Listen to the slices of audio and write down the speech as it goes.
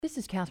This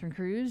is Catherine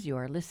Cruz. You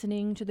are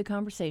listening to The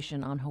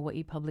Conversation on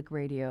Hawaii Public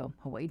Radio,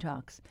 Hawaii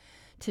Talks.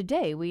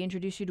 Today, we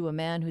introduce you to a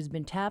man who's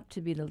been tapped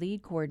to be the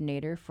lead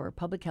coordinator for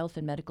public health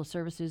and medical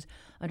services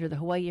under the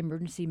Hawaii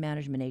Emergency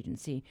Management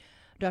Agency.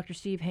 Dr.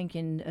 Steve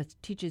Henkin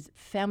teaches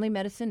family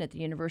medicine at the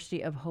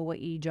University of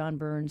Hawaii John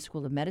Burns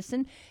School of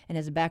Medicine and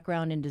has a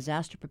background in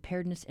disaster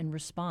preparedness and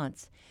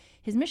response.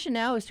 His mission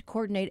now is to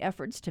coordinate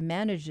efforts to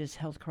manage this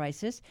health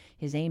crisis.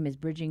 His aim is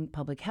bridging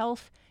public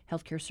health,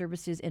 healthcare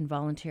services, and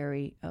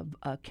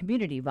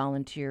community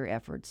volunteer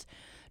efforts.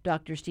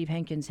 Dr. Steve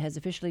Henkins has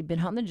officially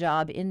been on the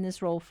job in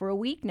this role for a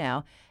week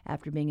now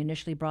after being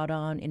initially brought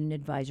on in an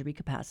advisory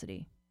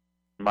capacity.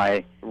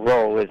 My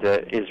role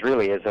is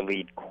really as a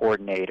lead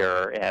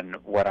coordinator, and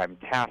what I'm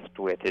tasked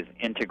with is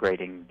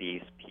integrating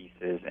these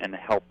pieces and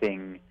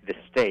helping the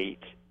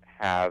state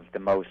have the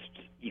most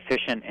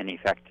efficient and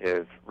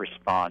effective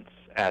response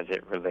as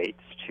it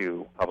relates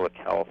to public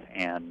health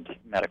and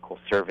medical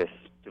service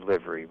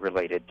delivery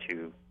related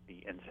to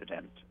the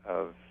incident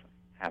of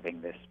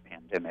having this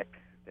pandemic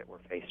that we're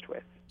faced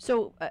with.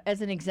 So,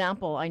 as an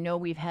example, I know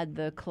we've had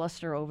the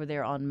cluster over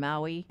there on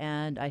Maui,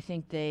 and I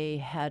think they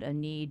had a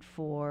need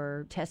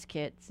for test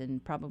kits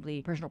and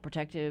probably personal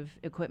protective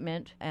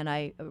equipment. And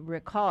I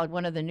recall at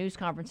one of the news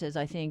conferences,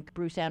 I think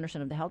Bruce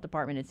Anderson of the health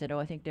department had said,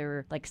 I think there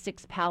were like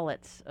 6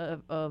 pallets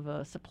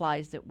of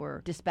supplies that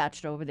were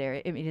dispatched over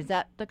there. I mean, is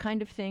that the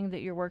kind of thing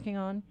that you're working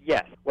on?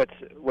 Yes.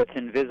 What's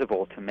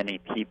invisible to many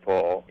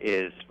people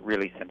is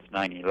really since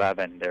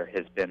 9/11, there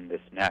has been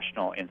this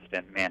national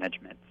incident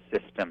management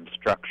system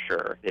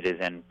structure that is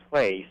in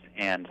place,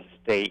 and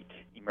state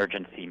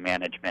emergency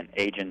management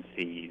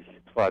agencies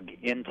plug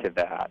into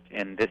that.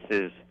 And this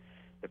is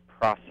the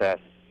process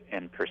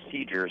and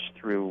procedures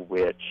through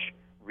which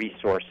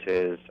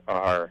resources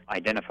are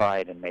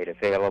identified and made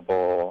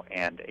available,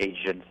 and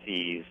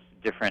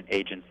different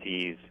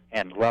agencies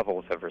and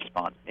levels of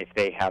response, if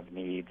they have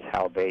needs,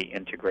 how they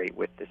integrate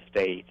with the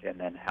state, and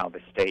then how the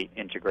state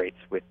integrates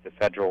with the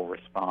federal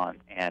response,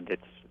 and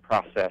its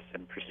process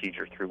and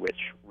procedure through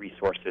which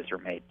resources are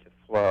made to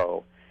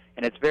flow.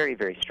 And it's very,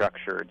 very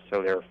structured,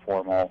 so there are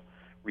formal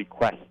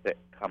requests that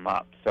come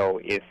up. So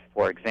if,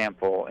 for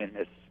example, in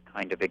this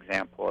kind of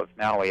example of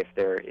Maui, if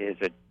there is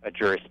a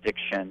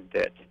jurisdiction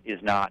that is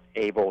not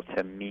able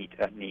to meet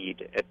a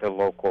need at the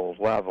local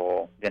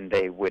level, then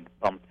they would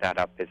bump that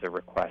up as a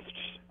request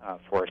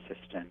for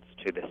assistance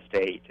to the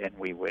state, and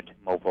we would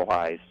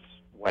mobilize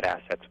what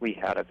assets we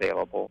had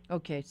available.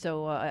 Okay,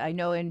 so I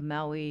know in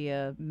Maui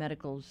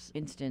Medical's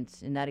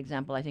instance, in that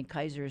example, I think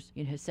Kaiser's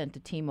has sent a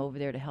team over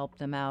there to help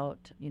them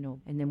out,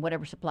 and then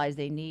whatever supplies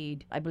they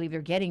need, I believe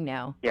they're getting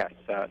now. Yes,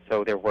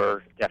 so there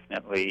were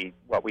definitely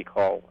what we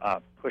call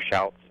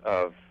push-outs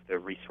of the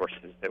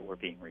resources that were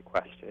being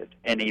requested,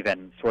 and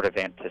even sort of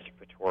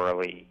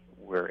anticipatorily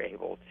we're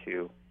able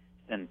to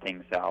send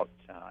things out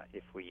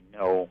if we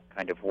know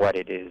kind of what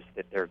it is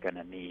that they're going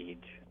to need.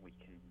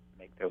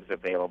 Make those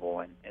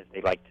available, and as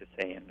they like to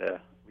say in the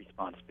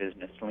response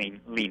business,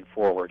 lean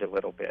forward a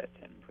little bit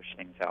and push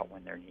things out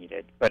when they're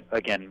needed. But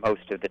again,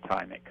 most of the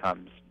time it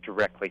comes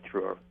directly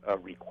through a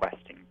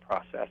requesting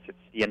process.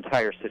 The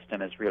entire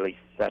system is really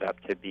set up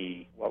to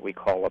be what we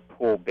call a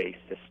pull-based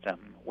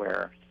system,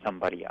 where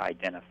somebody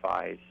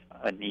identifies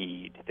a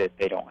need that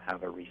they don't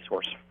have a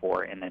resource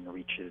for and then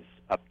reaches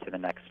up to the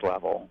next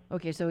level.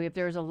 Okay, so if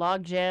there's a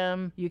log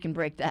jam, you can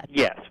break that.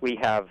 Yes, we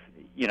have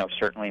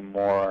certainly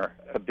more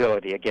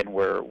ability. Again,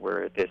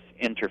 we're this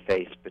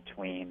interface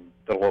between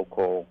the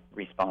local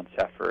response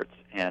efforts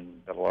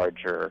and the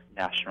larger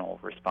national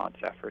response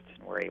efforts,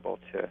 and we're able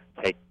to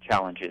take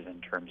challenges in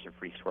terms of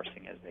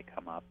resourcing as they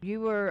come up. You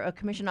were a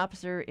commissioned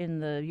officer in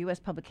the U.S.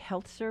 Public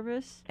Health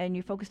Service, and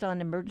you focused on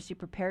emergency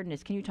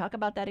preparedness. Can you talk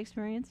about that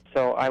experience?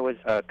 So I was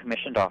a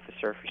commissioned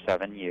officer for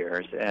 7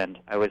 years, and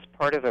I was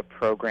part of a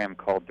program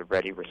called the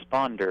Ready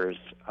Responders,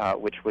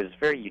 which was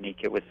very unique.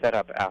 It was set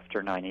up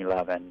after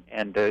 9/11,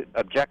 and the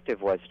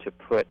objective was to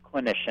put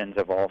clinicians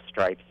of all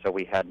stripes, so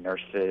we had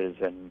nurses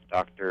and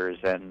doctors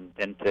and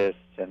dentists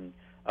and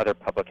other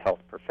public health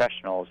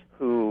professionals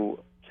who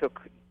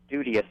took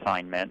duty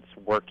assignments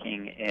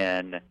working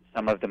in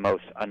some of the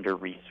most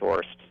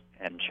under-resourced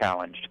and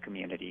challenged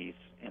communities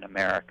in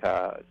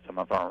America, some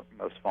of our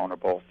most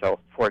vulnerable. So,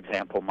 for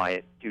example,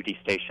 my duty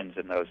stations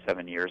in those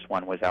 7 years,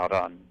 one was out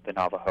on the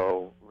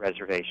Navajo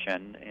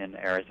Reservation in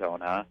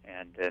Arizona,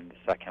 and then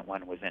the second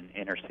one was in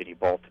inner city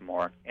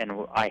Baltimore.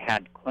 And I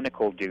had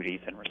clinical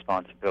duties and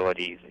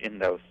responsibilities in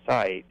those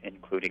sites,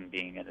 including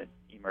being an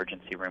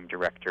emergency room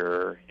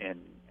director in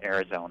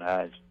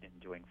Arizona and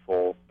doing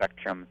full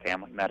spectrum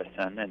family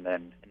medicine. And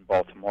then in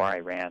Baltimore, I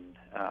ran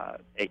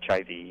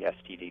HIV,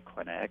 STD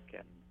clinic.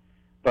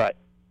 But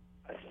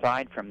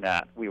aside from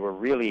that, we were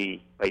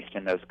really placed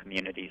in those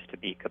communities to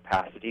be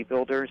capacity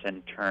builders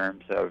in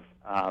terms of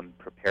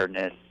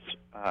preparedness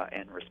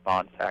and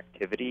response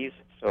activities.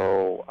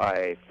 So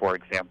I, for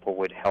example,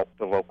 would help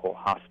the local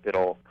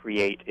hospital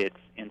create its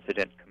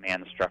incident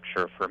command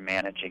structure for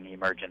managing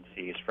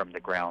emergencies from the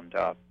ground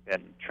up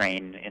and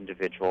train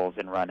individuals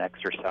and run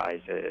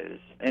exercises.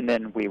 And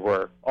then we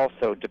were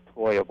also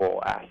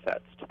deployable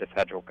assets to the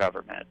federal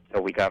government.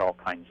 So we got all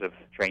kinds of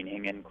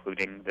training,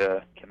 including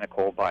the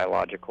chemical,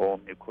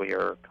 biological,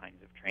 nuclear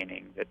kinds of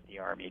training that the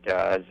Army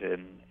does,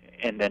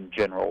 and then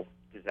general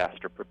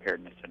disaster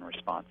preparedness and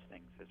response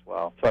things as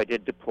well. So I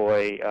did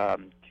deploy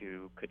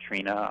to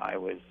Katrina. I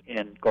was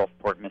in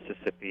Gulfport,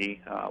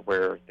 Mississippi,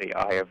 where the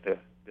eye of the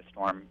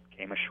storm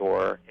came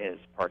ashore as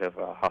part of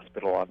a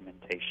hospital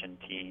augmentation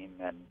team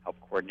and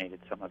helped coordinated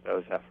some of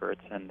those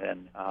efforts. And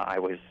then I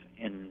was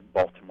in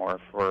Baltimore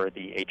for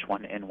the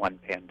H1N1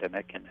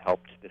 pandemic and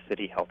helped the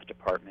city health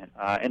department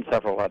and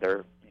several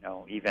other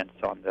events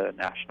on the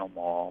National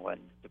Mall,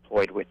 and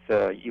deployed with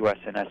the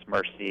USNS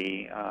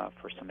Mercy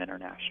for some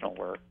international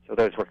work. So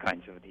those were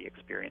kinds of the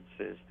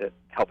experiences that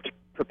helped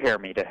prepare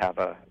me to have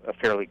a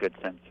fairly good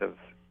sense of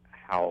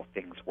how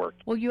things work.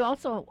 Well, you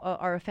also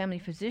are a family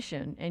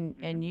physician,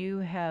 and you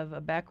have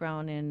a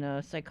background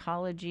in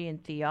psychology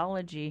and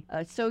theology,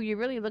 so you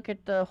really look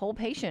at the whole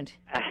patient.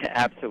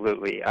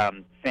 Absolutely.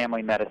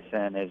 Family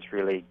medicine is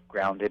really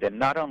grounded in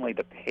not only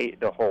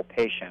the whole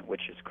patient,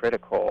 which is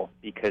critical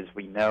because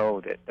we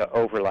know that the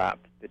overlap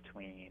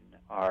between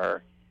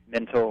our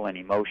mental and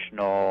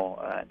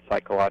emotional and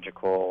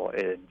psychological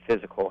and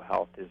physical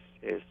health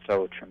is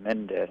so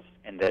tremendous,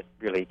 and that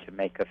really to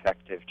make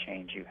effective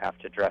change you have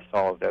to address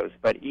all of those.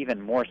 But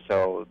even more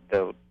so,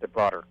 the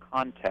broader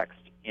context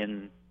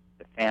in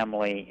the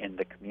family, in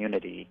the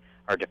community.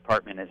 Our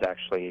department is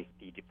actually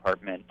the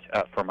department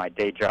for my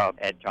day job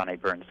at John A.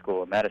 Burns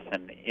School of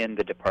Medicine in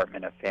the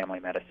Department of Family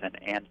Medicine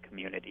and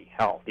Community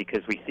Health,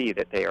 because we see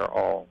that they are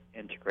all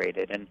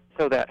integrated. And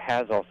so that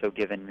has also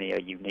given me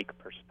a unique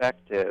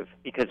perspective,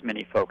 because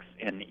many folks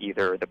in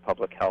either the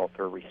public health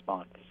or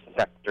response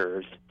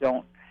sectors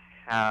don't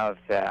have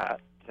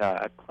that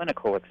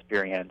clinical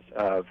experience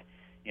of,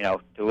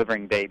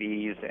 delivering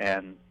babies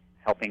and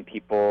helping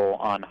people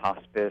on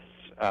hospice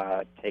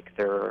take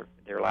their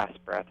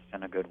last breaths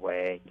in a good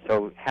way.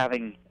 So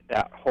having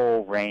that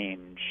whole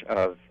range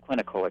of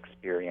clinical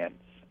experience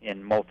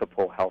in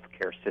multiple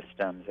healthcare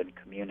systems and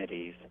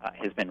communities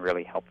has been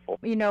really helpful.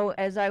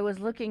 As I was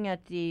looking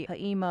at the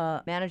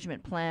HEMA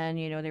management plan,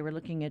 they were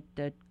looking at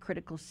the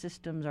critical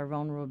systems, our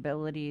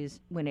vulnerabilities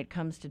when it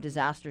comes to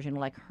disasters,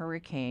 like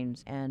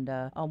hurricanes. And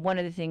one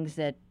of the things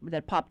that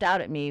popped out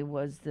at me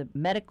was the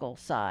medical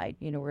side,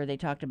 where they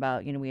talked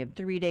about, we have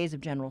 3 days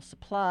of general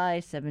supply,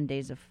 7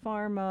 days of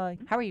pharma.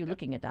 How are you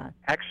looking at that?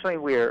 Actually,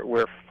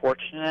 we're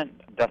fortunate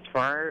thus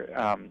far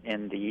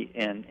in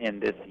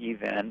this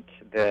event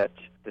that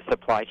the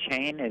supply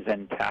chain is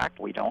intact.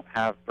 We don't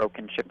have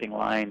broken shipping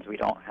lines. We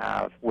don't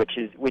have, which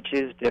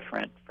is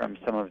different from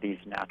some of these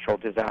natural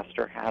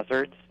disaster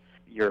hazards.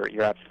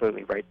 You're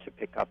absolutely right to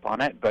pick up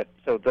on it. But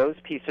so those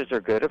pieces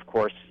are good. Of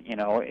course,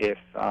 if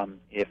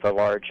a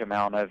large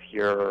amount of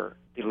your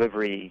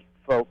delivery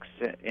folks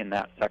in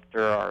that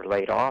sector are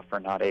laid off or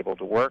not able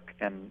to work,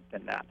 then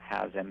that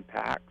has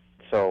impacts.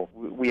 So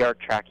we are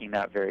tracking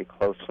that very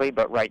closely,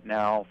 but right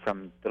now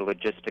from the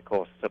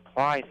logistical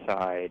supply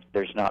side,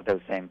 there's not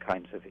those same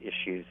kinds of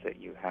issues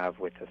that you have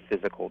with a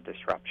physical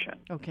disruption.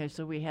 Okay,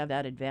 so we have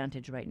that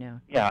advantage right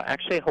now. Yeah,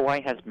 actually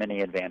Hawaii has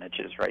many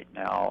advantages right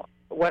now.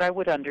 What I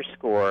would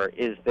underscore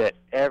is that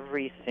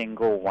every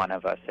single one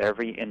of us,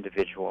 every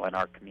individual in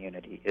our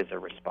community is a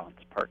response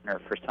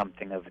partner for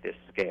something of this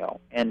scale.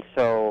 And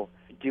so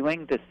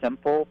doing the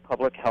simple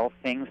public health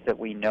things that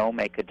we know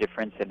make a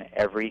difference in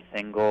every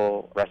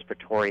single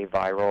respiratory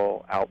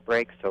viral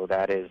outbreak, so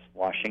that is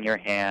washing your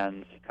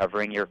hands,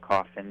 covering your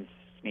cough and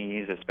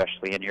sneeze,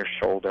 especially in your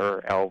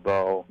shoulder,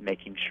 elbow,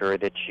 making sure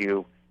that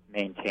you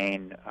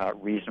maintain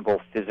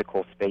reasonable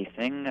physical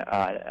spacing.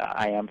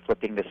 I am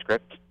flipping the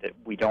script that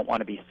we don't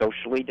want to be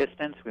socially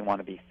distanced. We want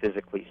to be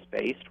physically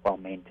spaced while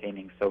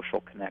maintaining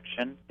social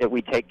connection. That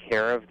we take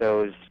care of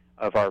those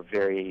of our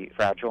very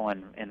fragile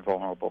and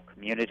vulnerable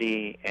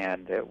community,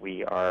 and that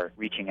we are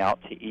reaching out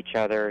to each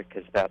other,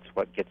 because that's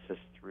what gets us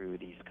through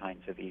these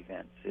kinds of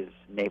events, is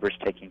neighbors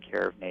taking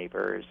care of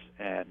neighbors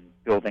and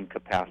building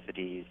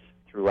capacities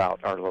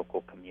throughout our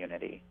local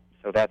community.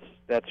 So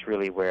that's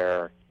really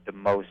where the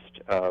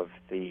most of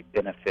the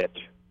benefit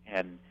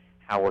and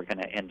how we're going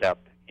to end up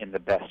in the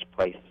best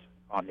place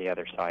on the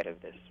other side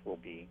of this will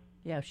be.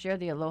 Yeah, share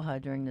the aloha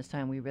during this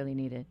time. We really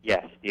need it.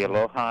 Yes, the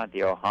aloha, the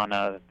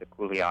ohana, the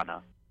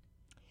kuleana.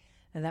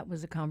 And that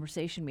was a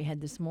conversation we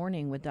had this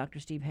morning with Dr.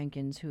 Steve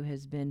Henkins, who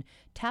has been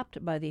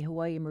tapped by the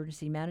Hawaii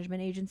Emergency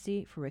Management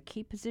Agency for a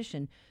key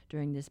position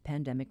during this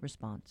pandemic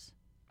response.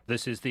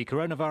 This is the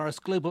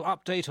Coronavirus Global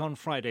Update on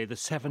Friday, the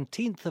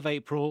 17th of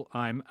April.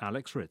 I'm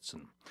Alex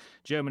Ritson.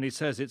 Germany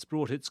says it's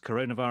brought its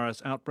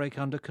coronavirus outbreak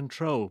under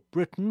control.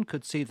 Britain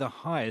could see the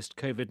highest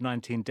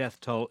COVID-19 death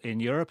toll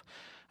in Europe.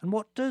 And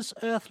what does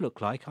Earth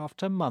look like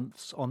after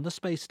months on the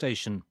space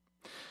station?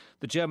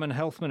 The German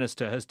health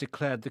minister has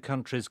declared the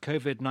country's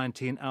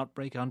COVID-19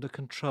 outbreak under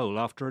control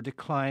after a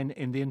decline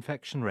in the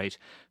infection rate.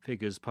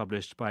 Figures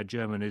published by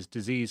Germany's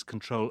disease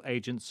control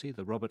agency,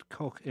 the Robert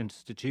Koch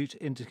Institute,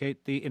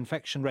 indicate the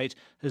infection rate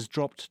has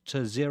dropped to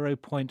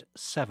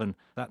 0.7.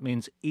 That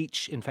means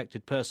each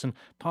infected person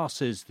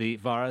passes the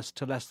virus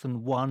to less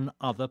than one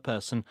other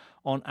person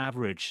on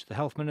average. The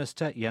health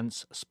minister,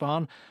 Jens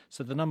Spahn,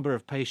 said the number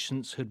of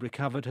patients who'd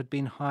recovered had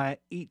been higher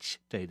each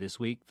day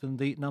this week than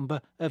the number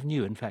of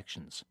new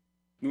infections.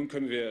 We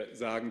can say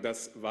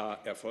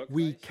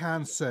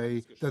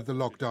that the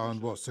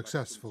lockdown was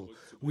successful.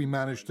 We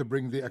managed to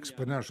bring the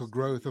exponential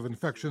growth of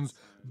infections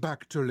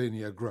back to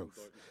linear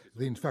growth.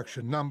 The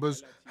infection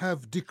numbers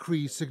have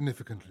decreased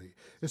significantly,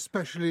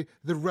 especially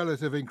the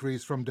relative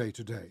increase from day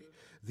to day.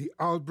 The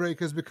outbreak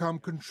has become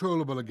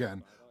controllable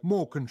again,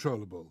 more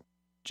controllable.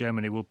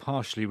 Germany will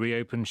partially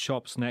reopen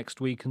shops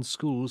next week and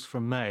schools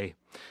from May.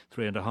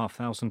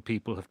 3,500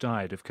 people have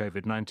died of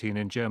COVID-19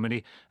 in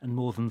Germany and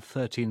more than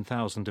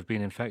 13,000 have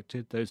been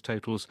infected. Those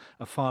totals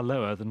are far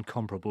lower than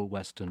comparable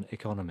Western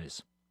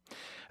economies.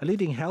 A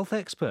leading health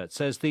expert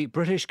says the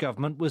British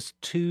government was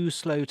too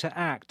slow to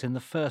act in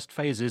the first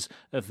phases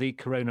of the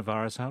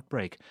coronavirus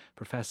outbreak.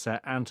 Professor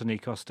Anthony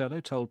Costello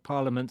told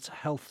Parliament's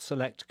Health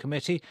Select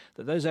Committee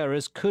that those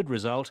errors could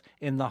result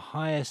in the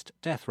highest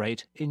death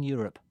rate in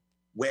Europe.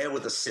 Where were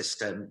the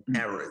system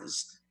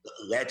errors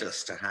that led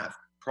us to have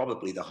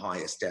probably the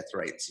highest death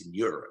rates in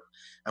Europe?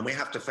 And we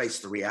have to face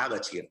the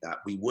reality of that.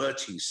 We were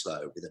too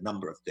slow with a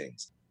number of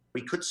things.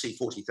 We could see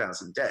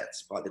 40,000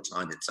 deaths by the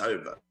time it's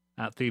over.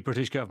 At the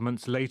British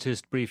government's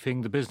latest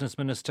briefing, the business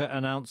minister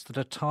announced that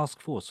a task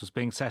force was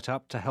being set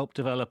up to help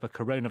develop a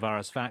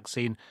coronavirus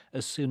vaccine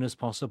as soon as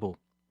possible.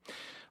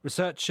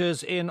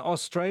 Researchers in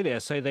Australia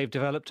say they've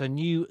developed a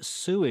new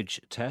sewage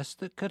test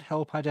that could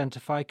help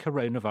identify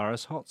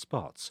coronavirus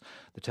hotspots.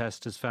 The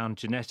test has found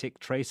genetic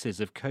traces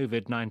of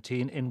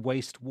COVID-19 in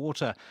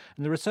wastewater,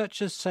 and the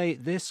researchers say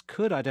this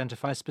could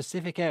identify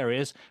specific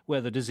areas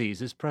where the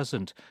disease is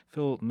present.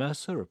 Phil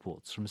Mercer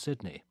reports from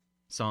Sydney.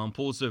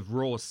 Samples of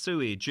raw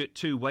sewage at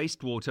 2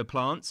 wastewater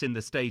plants in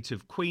the state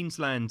of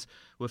Queensland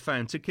were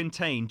found to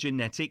contain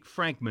genetic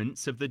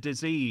fragments of the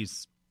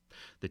disease.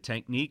 The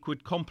technique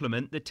would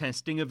complement the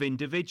testing of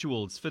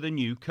individuals for the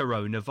new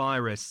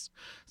coronavirus.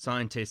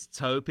 Scientists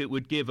hope it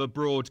would give a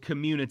broad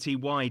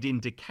community-wide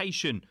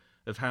indication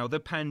of how the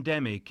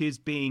pandemic is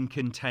being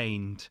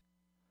contained.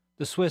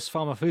 The Swiss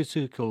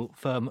pharmaceutical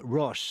firm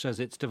Roche says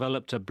it's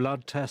developed a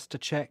blood test to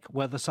check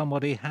whether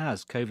somebody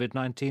has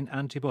COVID-19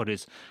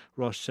 antibodies.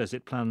 Roche says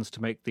it plans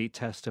to make the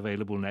test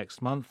available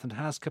next month and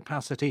has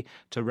capacity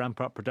to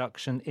ramp up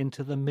production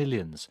into the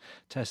millions.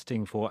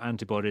 Testing for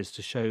antibodies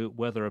to show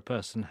whether a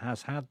person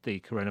has had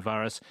the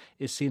coronavirus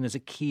is seen as a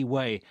key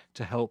way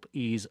to help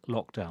ease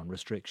lockdown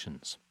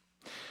restrictions.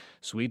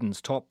 Sweden's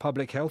top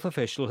public health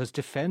official has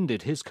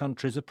defended his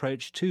country's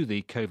approach to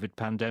the COVID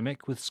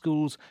pandemic, with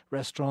schools,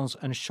 restaurants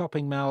and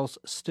shopping malls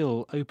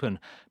still open.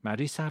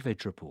 Maddie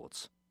Savage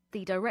reports.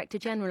 The Director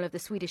General of the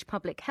Swedish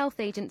Public Health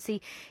Agency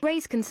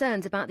raised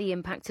concerns about the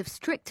impact of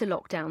stricter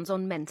lockdowns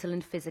on mental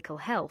and physical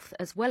health,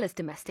 as well as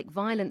domestic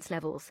violence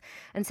levels,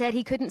 and said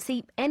he couldn't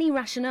see any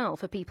rationale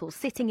for people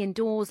sitting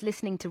indoors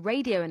listening to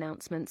radio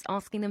announcements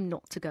asking them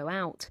not to go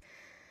out.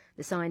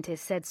 The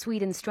scientist said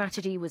Sweden's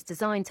strategy was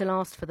designed to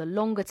last for the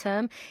longer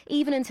term,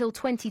 even until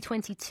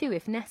 2022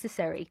 if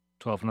necessary.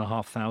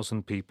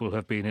 12,500 people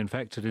have been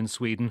infected in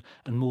Sweden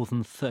and more than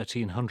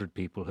 1,300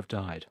 people have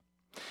died.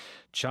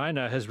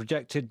 China has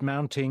rejected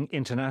mounting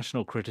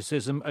international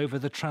criticism over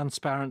the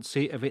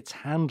transparency of its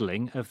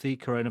handling of the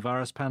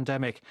coronavirus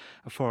pandemic.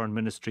 A Foreign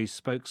Ministry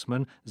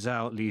spokesman,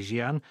 Zhao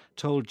Lijian,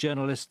 told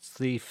journalists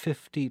the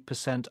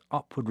 50%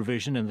 upward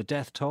revision in the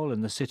death toll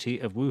in the city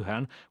of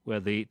Wuhan,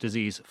 where the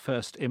disease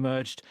first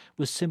emerged,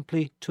 was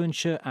simply to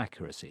ensure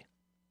accuracy.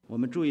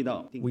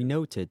 We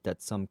noted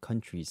that some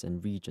countries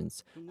and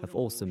regions have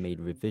also made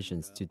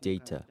revisions to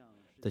data.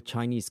 The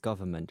Chinese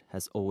government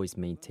has always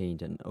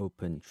maintained an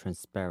open,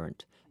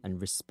 transparent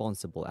and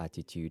responsible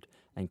attitude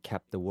and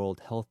kept the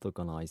World Health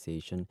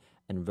Organization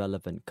and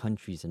relevant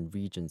countries and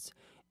regions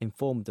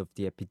informed of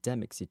the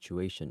epidemic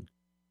situation.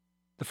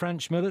 The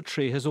French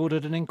military has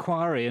ordered an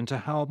inquiry into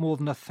how more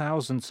than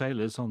 1,000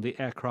 sailors on the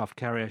aircraft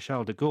carrier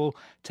Charles de Gaulle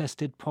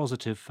tested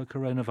positive for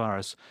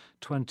coronavirus.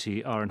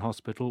 20 are in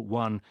hospital,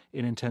 1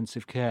 in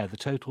intensive care. The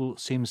total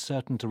seems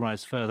certain to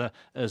rise further,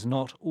 as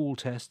not all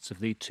tests of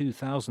the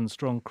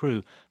 2,000-strong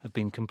crew have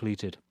been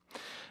completed.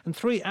 And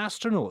 3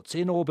 astronauts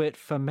in orbit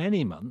for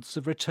many months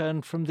have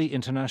returned from the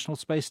International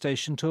Space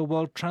Station to a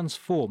world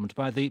transformed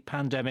by the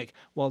pandemic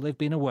while they've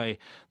been away.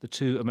 The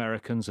 2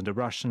 Americans and a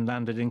Russian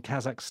landed in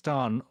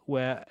Kazakhstan,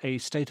 where a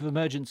state of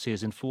emergency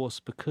is in force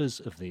because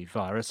of the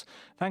virus.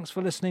 Thanks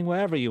for listening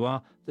wherever you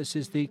are. This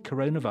is the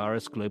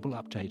Coronavirus Global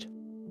Update.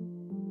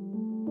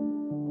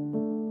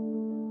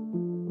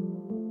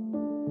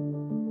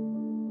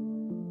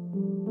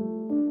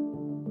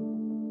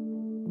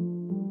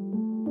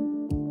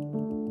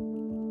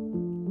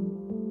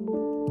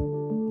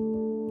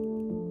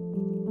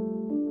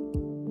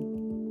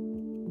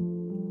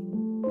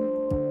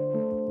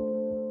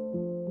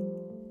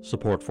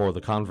 Support for the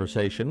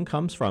conversation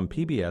comes from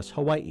PBS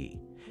Hawaii.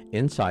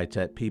 Insights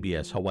at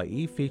PBS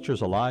Hawaii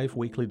features a live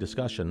weekly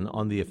discussion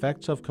on the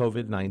effects of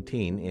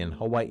COVID-19 in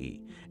Hawaii,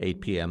 8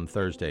 p.m.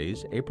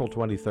 Thursdays, April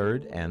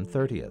 23rd and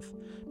 30th.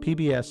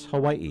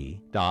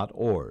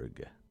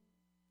 pbshawaii.org.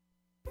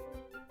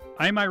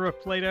 I'm Ira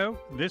Plato.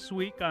 This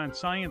week on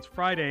Science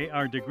Friday,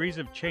 our Degrees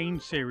of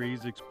Change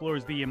series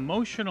explores the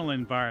emotional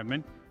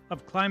environment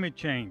of climate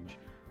change,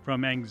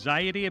 from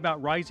anxiety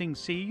about rising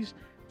seas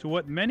to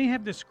what many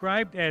have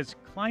described as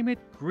climate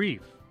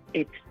grief.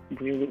 It's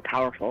really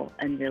powerful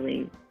and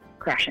really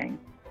crushing,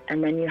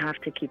 and then you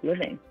have to keep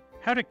living.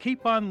 How to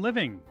keep on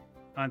living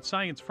on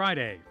Science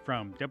Friday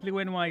from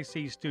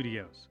WNYC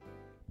Studios.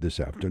 This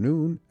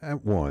afternoon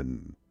at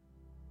 1.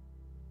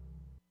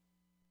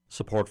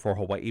 Support for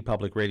Hawaii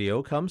Public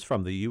Radio comes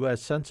from the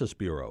U.S. Census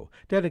Bureau,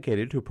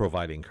 dedicated to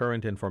providing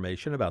current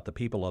information about the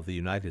people of the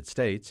United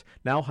States,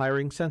 now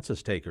hiring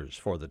census takers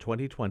for the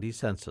 2020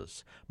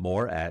 census.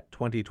 More at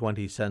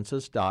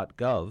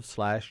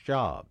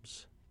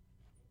 2020census.gov/jobs.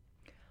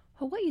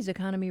 Hawaii's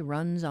economy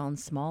runs on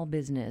small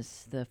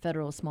business. The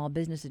Federal Small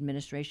Business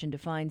Administration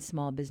defines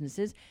small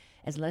businesses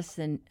as less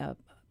than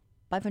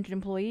 500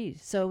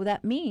 employees. So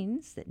that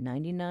means that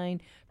 99%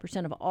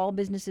 of all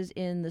businesses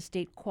in the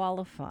state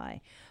qualify.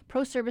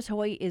 ProService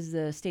Hawaii is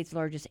the state's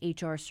largest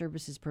HR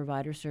services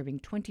provider, serving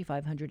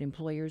 2,500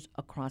 employers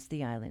across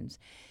the islands.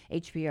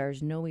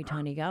 HPR's Noe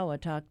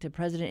Tanigawa talked to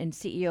President and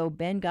CEO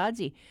Ben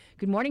Godzi.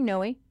 Good morning,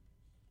 Noe.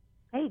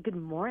 Hey, good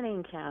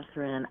morning,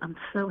 Catherine. I'm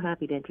so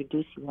happy to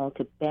introduce you all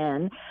to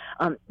Ben.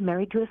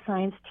 Married to a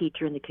science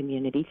teacher in the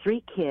community,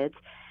 3 kids.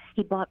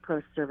 He bought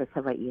ProService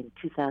Hawaii in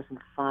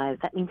 2005.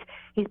 That means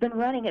he's been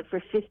running it for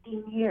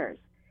 15 years.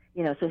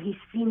 So he's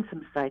seen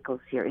some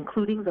cycles here,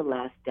 including the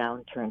last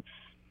downturn,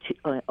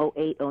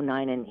 08,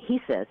 09, and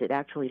he says it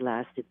actually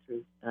lasted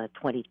through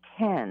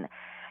 2010.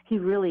 He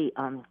really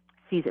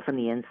sees it from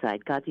the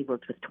inside. Godzi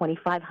works with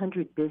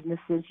 2,500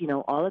 businesses,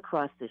 all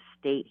across the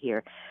state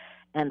here.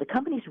 And the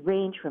companies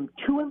range from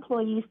 2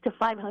 employees to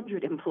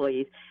 500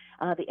 employees.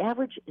 The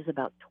average is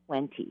about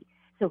 20.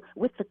 So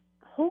with the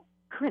whole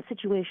current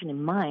situation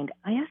in mind,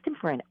 I asked him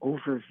for an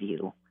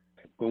overview.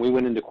 When we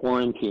went into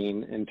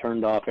quarantine and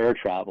turned off air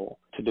travel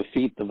to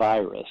defeat the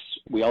virus,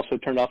 we also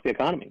turned off the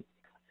economy.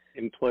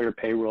 Employer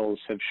payrolls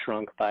have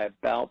shrunk by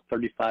about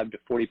 35 to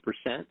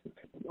 40%.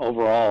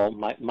 Overall,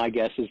 my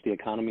guess is the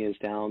economy is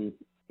down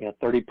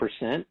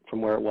 30%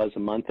 from where it was a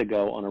month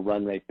ago on a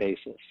run rate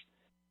basis.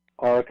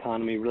 Our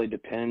economy really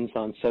depends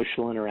on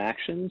social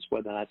interactions,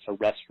 whether that's a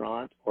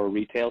restaurant or a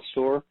retail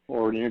store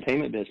or an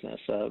entertainment business,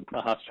 a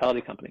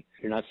hospitality company.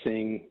 You're not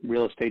seeing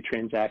real estate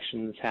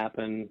transactions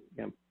happen.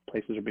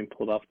 Places are being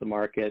pulled off the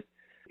market.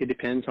 It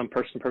depends on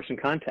person-to-person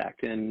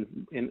contact, and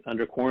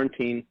under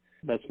quarantine,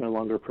 that's no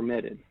longer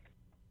permitted.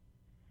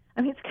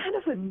 I mean, it's kind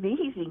of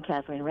amazing,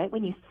 Catherine, right?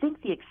 When you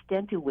think the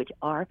extent to which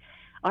our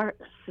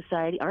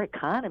society, our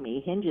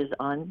economy hinges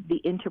on the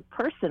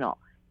interpersonal.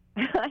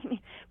 I mean,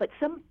 but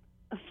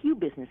a few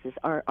businesses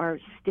are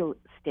still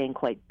staying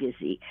quite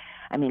busy.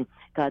 I mean,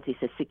 Godzi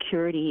says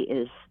security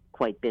is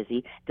quite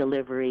busy,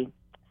 delivery,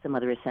 some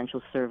other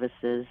essential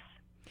services.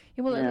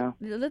 Yeah, well,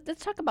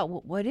 let's talk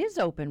about what is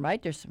open,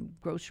 right? There's some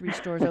grocery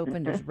stores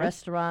open, there's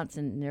restaurants,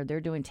 and they're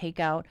doing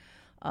takeout.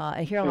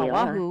 Here on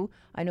Oahu,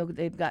 I know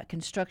they've got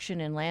construction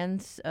and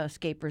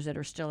landscapers that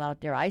are still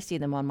out there. I see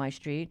them on my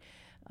street.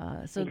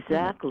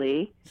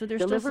 Exactly. So there's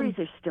deliveries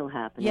are still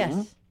happening.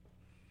 Yes.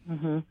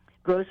 Mm-hmm.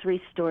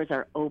 Grocery stores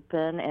are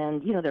open,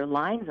 and, there are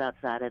lines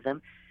outside of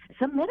them.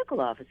 Some medical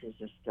offices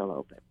are still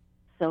open.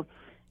 So,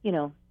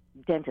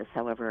 dentists,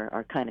 however,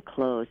 are kind of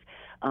closed.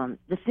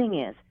 The thing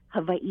is,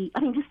 Hawaii,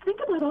 just think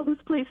about all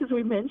those places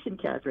we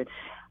mentioned, Catherine.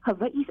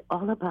 Hawaii's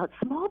all about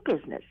small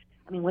business.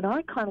 When our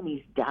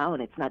economy's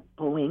down, it's not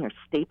Boeing or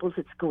Staples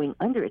that's going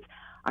under. It's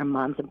our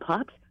moms and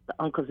pops, the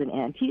uncles and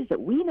aunties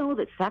that we know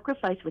that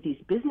sacrifice with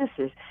these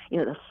businesses,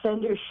 the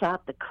fender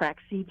shop, the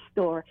crack seed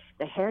store,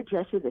 the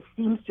hairdresser, the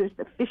seamstress,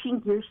 the fishing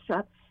gear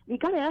shop. You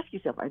got to ask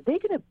yourself, are they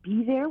going to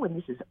be there when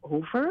this is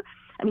over?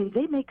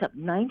 They make up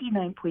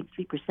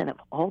 99.3% of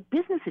all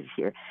businesses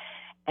here.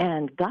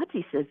 And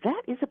Godzi says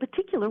that is a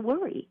particular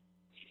worry.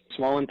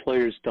 Small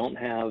employers don't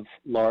have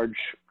large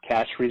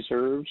cash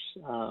reserves,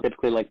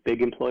 typically like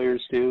big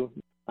employers do.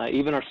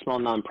 Even our small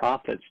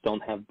nonprofits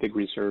don't have big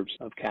reserves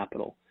of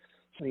capital.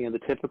 So, the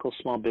typical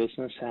small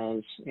business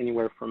has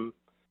anywhere from,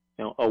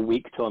 a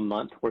week to a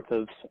month worth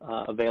of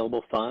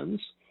available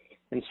funds.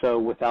 And so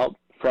without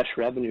fresh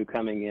revenue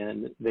coming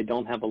in, they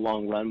don't have a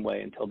long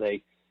runway until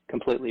they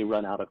completely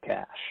run out of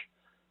cash.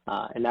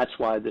 And that's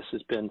why this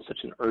has been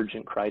such an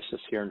urgent crisis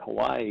here in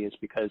Hawaii, is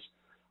because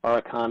our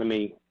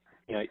economy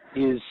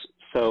is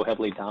so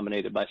heavily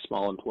dominated by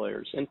small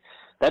employers. And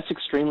that's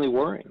extremely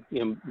worrying.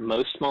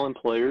 Most small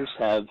employers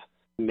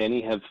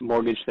many have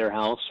mortgaged their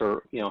house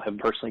or, have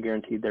personally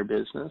guaranteed their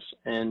business,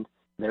 and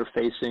they're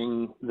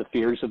facing the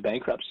fears of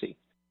bankruptcy,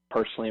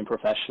 personally and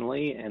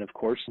professionally, and of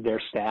course their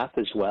staff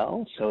as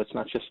well. So it's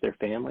not just their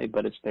family,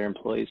 but it's their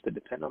employees that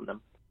depend on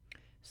them.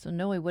 So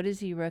Noe, what does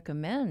he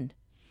recommend?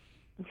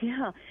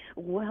 Yeah,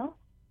 well,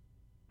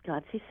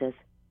 Godsey says,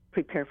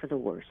 prepare for the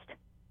worst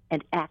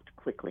and act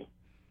quickly.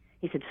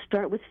 He said,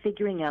 start with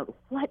figuring out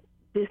what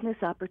business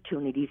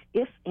opportunities,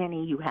 if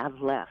any, you have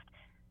left.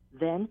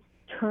 Then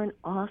turn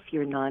off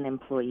your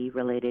non-employee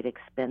related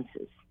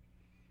expenses.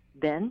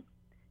 Then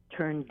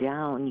turn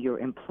down your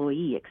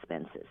employee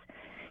expenses.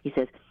 He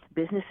says,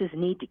 businesses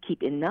need to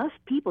keep enough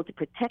people to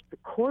protect the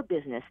core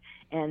business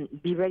and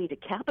be ready to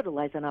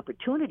capitalize on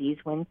opportunities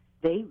when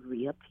they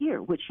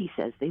reappear, which he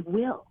says they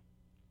will.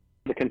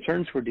 The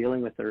concerns we're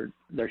dealing with are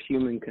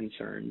human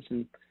concerns.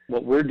 And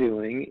what we're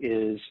doing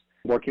is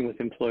working with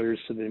employers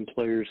so that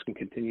employers can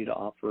continue to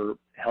offer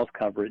health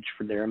coverage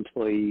for their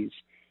employees,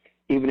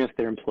 even if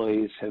their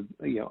employees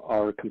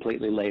are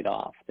completely laid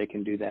off. They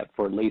can do that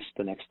for at least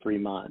the next 3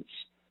 months.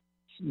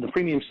 The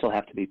premiums still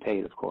have to be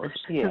paid, of course.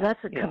 So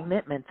that's a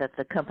commitment that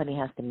the company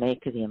has to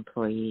make to the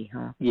employee,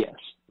 huh? Yes.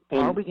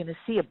 Are we going to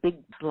see a big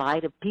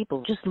slide of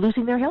people just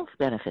losing their health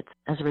benefits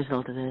as a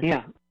result of this?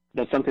 Yeah,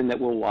 that's something that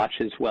we'll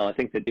watch as well. I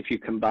think that if you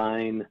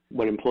combine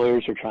what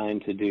employers are trying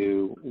to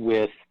do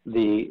with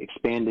the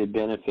expanded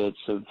benefits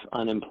of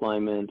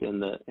unemployment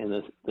and the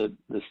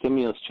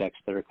stimulus checks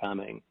that are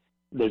coming,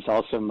 there's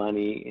also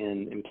money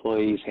in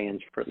employees'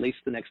 hands for at least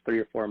the next 3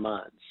 or 4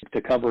 months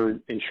to cover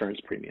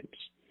insurance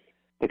premiums.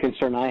 The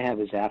concern I have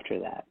is after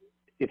that.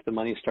 If the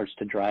money starts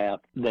to dry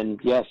up, then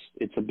yes,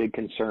 it's a big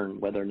concern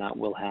whether or not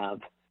we'll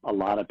have a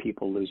lot of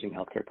people losing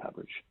health care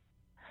coverage.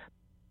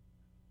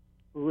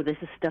 Ooh, this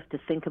is stuff to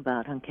think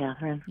about, huh,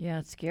 Catherine? Yeah,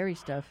 it's scary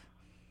stuff.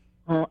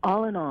 Well,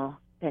 all in all,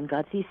 Ben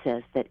Godsey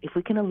says that if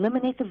we can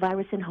eliminate the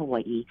virus in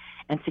Hawaii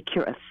and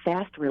secure a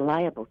fast,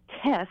 reliable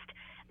test,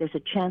 there's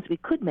a chance we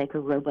could make a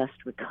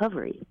robust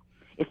recovery.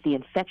 If the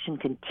infection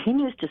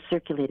continues to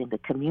circulate in the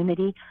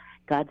community,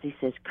 Godsey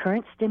says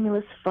current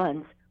stimulus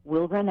funds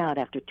will run out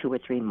after 2 or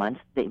 3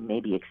 months. They may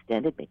be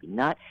extended, maybe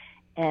not.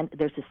 And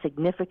there's a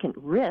significant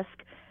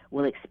risk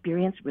we'll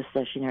experience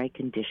recessionary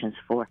conditions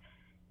for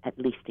at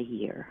least a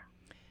year.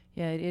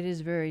 Yeah, it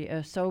is very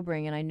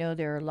sobering, and I know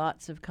there are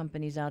lots of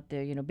companies out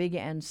there, big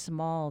and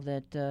small,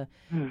 that,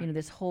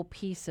 this whole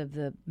piece of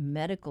the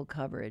medical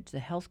coverage, the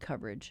health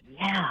coverage,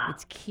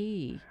 it's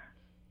key.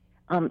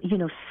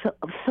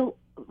 So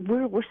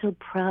we're so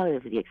proud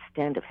of the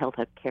extent of health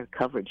care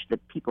coverage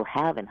that people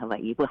have in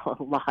Hawaii. Well,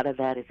 a lot of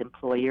that is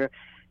employer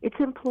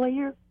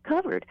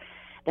covered.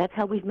 That's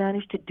how we've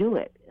managed to do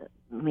it.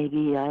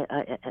 Maybe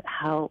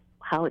how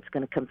it's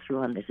going to come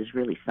through on this is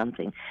really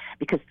something,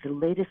 because the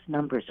latest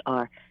numbers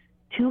are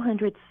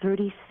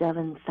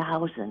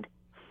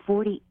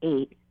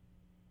 237,048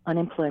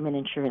 unemployment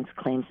insurance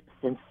claims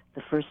since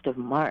the 1st of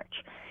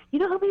March. You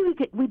know how many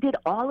we did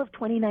all of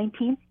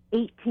 2019?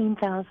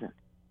 18,000.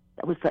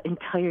 That was the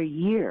entire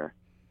year.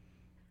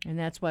 And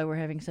that's why we're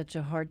having such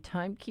a hard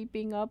time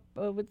keeping up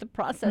with the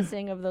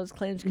processing of those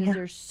claims, because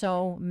there's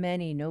so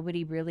many.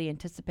 Nobody really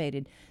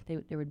anticipated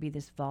there would be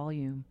this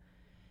volume.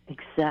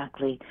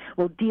 Exactly.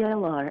 Well,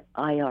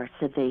 DLIR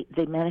said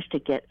they managed to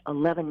get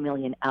 11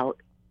 million out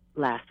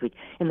last week.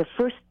 In the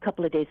first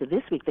couple of days of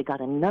this week, they got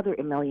another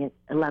 11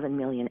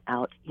 million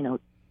out,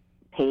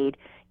 paid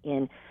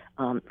in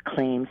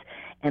claims.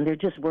 And they're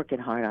just working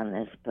hard on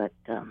this, but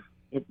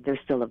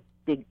there's still a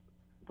big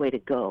way to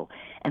go.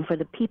 And for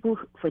the people,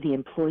 for the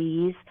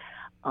employees,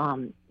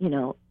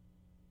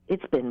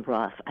 it's been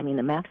rough. I mean,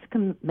 the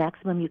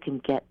maximum you can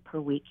get per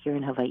week here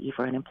in Hawaii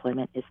for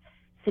unemployment is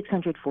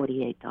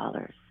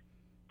 $648.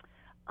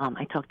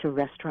 I talked to a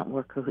restaurant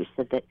worker who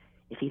said that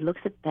if he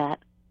looks at that,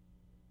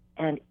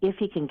 and if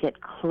he can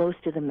get close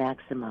to the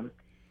maximum,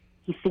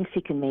 he thinks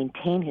he can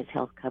maintain his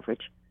health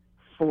coverage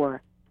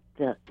for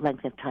the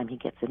length of time he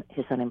gets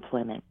his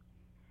unemployment.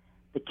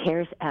 The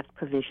CARES Act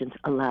provisions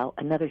allow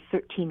another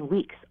 13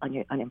 weeks on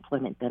your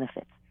unemployment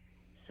benefits.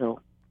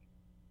 So,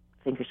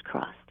 fingers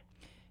crossed.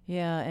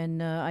 Yeah,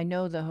 and I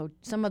know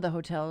some of the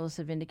hotels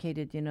have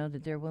indicated,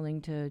 that they're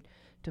willing to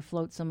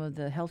float some of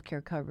the health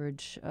care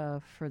coverage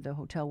for the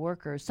hotel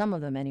workers, some of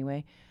them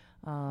anyway.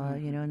 But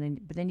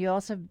then you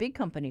also have big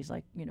companies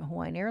like,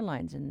 Hawaiian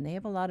Airlines, and they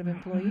have a lot of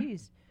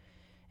employees.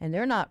 And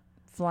they're not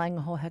flying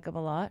a whole heck of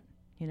a lot,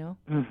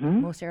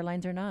 Most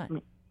airlines are not.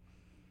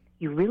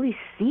 You really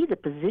see the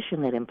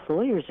position that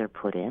employers are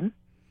put in,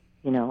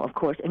 of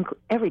course,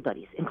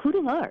 everybody's,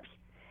 including ours.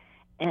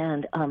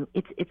 And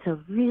it's a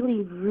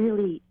really,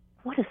 really,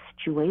 what a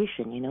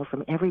situation,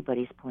 from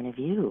everybody's point of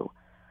view.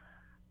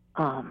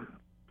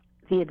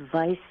 The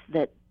advice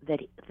that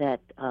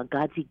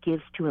Godsey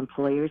gives to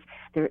employers,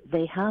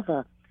 they have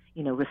a,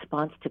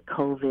 response to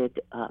COVID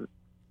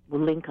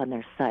link on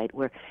their site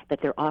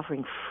that they're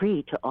offering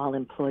free to all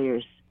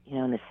employers,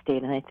 in the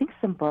state. And I think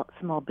some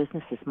small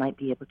businesses might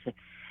be able to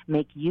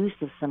make use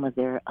of some of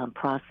their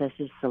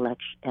processes,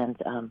 selection,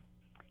 and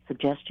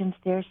suggestions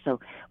there. So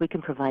we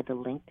can provide the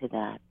link to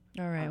that.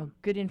 All right. Well,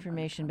 good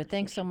information. But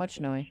thanks so much,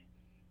 Noe.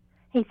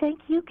 Hey, thank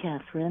you,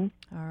 Catherine.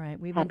 All right.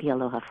 Happy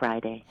Aloha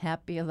Friday.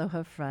 Happy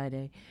Aloha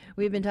Friday.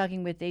 We've been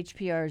talking with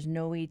HPR's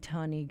Noe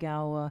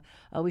Tanigawa.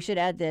 We should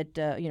add that,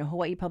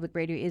 Hawaii Public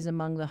Radio is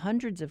among the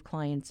hundreds of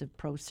clients of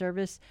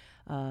ProService.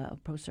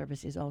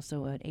 ProService is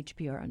also an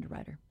HPR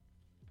underwriter.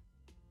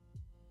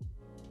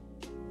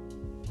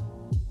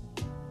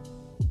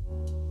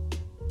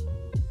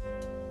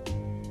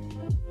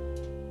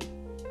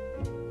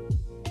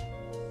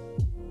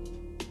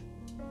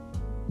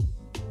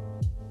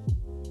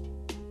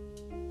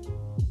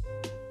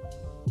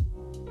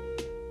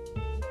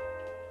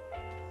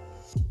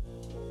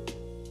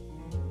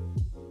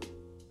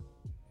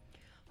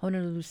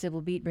 Honolulu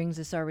Civil Beat brings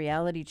us our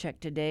reality check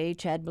today.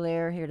 Chad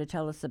Blair here to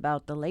tell us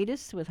about the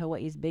latest with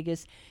Hawaii's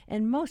biggest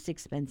and most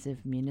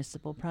expensive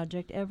municipal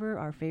project ever,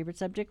 our favorite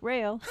subject,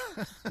 rail.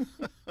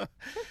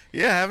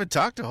 Yeah, I haven't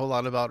talked a whole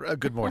lot about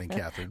good morning,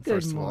 Catherine, Good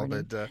first morning.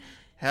 of all, but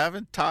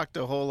haven't talked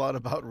a whole lot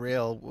about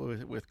rail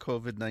with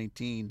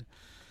COVID-19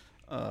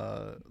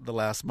 the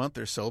last month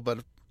or so.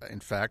 But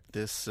in fact,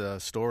 this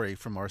story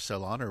from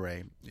Marcel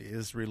Honore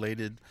is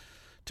related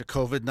to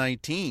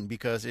COVID-19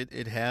 because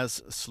it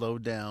has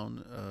slowed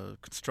down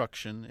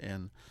construction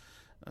and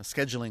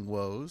scheduling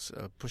woes,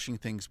 pushing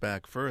things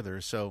back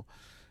further. So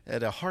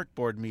at a HART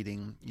board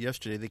meeting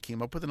yesterday, they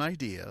came up with an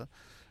idea.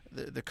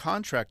 The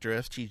contractor,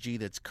 SGG,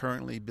 that's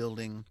currently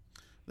building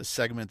the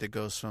segment that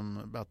goes from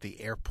about the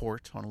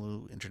airport,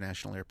 Honolulu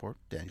International Airport,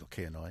 Daniel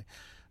K. Inouye,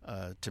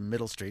 to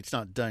Middle Street. It's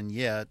not done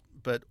yet,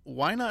 but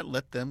why not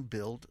let them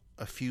build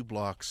a few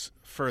blocks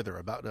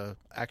further,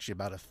 actually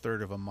about a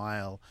third of a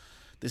mile.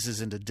 This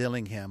is into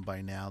Dillingham by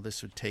now.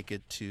 This would take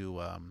it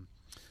to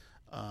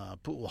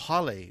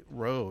Pu'uhale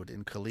Road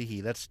in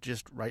Kalihi. That's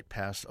just right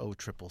past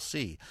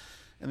OCCC.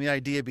 And the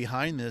idea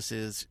behind this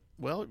is,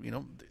 well,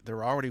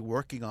 they're already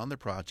working on the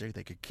project.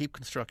 They could keep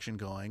construction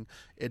going.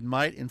 It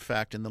might, in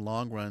fact, in the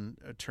long run,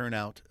 turn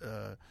out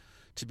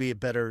to be a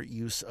better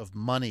use of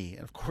money.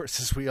 And, of course,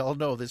 as we all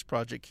know, this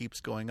project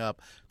keeps going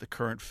up. The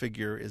current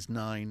figure is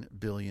 $9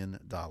 billion.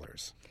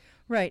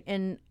 Right,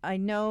 and I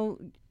know,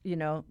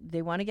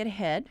 they want to get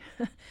ahead,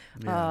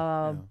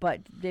 but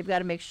they've got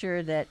to make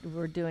sure that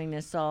we're doing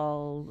this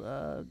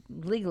all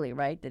legally,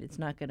 right? That it's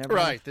not going to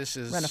run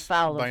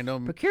afoul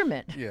of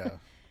procurement. Yeah,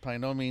 by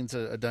no means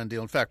a done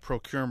deal. In fact,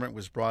 procurement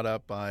was brought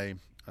up by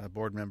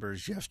board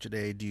members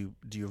yesterday. Do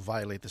you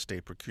violate the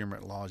state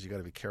procurement laws? You got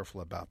to be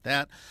careful about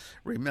that.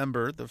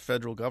 Remember, the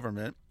federal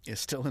government is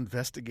still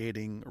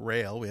investigating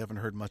rail. We haven't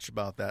heard much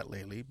about that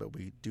lately, but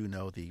we do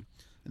know the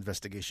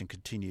investigation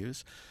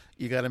continues.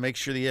 You got to make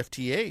sure the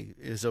FTA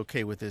is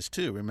okay with this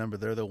too. Remember,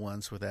 they're the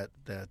ones with that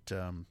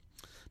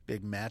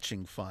big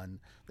matching fund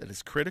that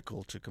is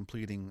critical to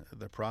completing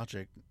the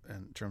project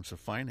in terms of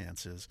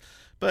finances.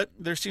 But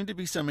there seemed to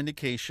be some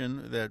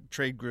indication that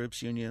trade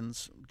groups,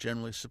 unions,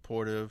 generally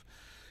supportive.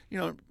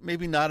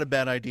 Maybe not a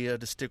bad idea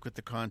to stick with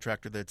the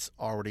contractor that's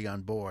already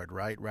on board,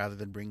 right, rather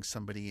than bring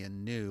somebody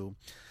in new.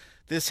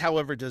 This,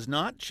 however, does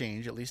not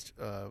change, at least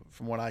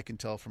from what I can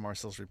tell from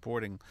Marcel's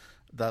reporting,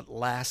 that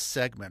last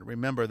segment.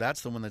 Remember,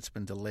 that's the one that's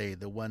been delayed,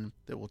 the one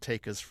that will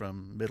take us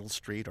from Middle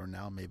Street, or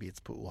now maybe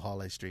it's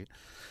Pu'uhale Street,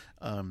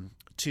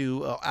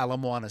 to Ala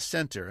Moana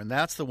Center. And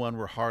that's the one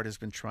where HART has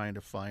been trying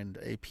to find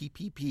a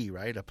PPP,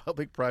 right, a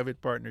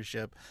public-private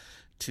partnership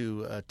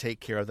to take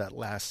care of that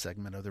last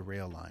segment of the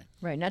rail line.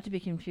 Right, not to be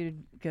confused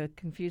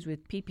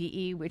with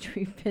PPE, which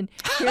we've been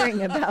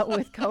hearing about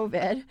with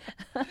COVID.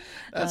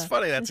 That's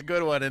funny. That's a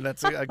good one, and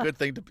that's a good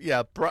thing to.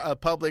 Yeah, a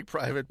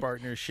public-private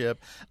partnership.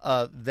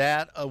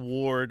 That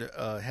award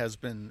has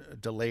been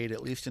delayed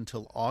at least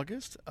until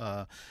August.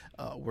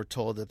 We're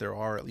told that there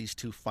are at least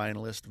 2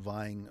 finalists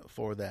vying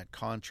for that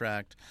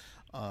contract.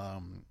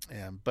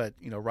 But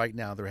right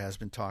now there has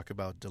been talk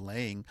about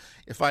delaying.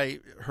 If I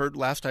heard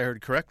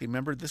correctly,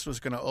 remember this was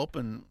going to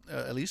open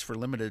at least for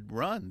limited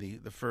run,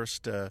 the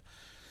first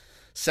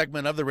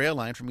segment of the rail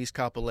line from East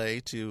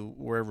Kapolei to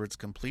wherever it's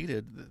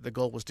completed. The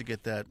goal was to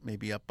get that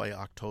maybe up by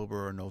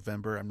October or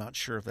November. I'm not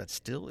sure if that's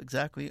still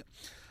exactly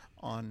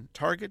on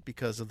target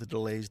because of the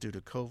delays due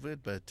to COVID,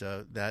 but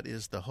that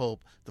is the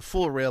hope. The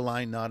full rail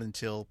line not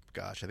until,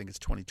 I think it's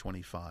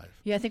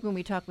 2025. Yeah, I think when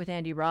we talked with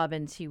Andy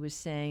Robbins, he was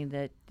saying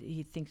that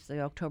he thinks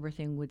the October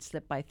thing would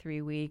slip by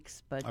 3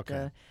 weeks, but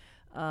okay.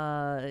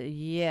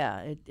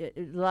 A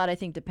lot, I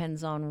think,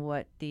 depends on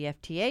what the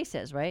FTA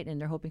says, right? And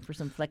they're hoping for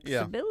some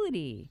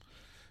flexibility.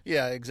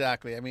 Yeah,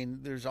 exactly. I mean,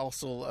 there's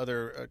also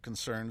other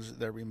concerns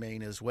that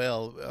remain as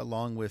well,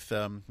 along with,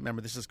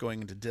 remember, this is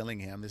going into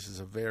Dillingham. This is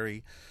a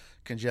very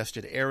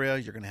congested area.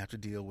 You're going to have to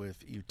deal with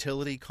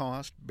utility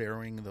costs,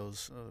 burying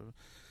those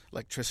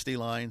electricity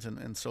lines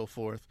and so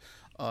forth.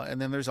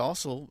 And then there's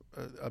also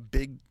a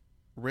big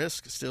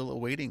risk still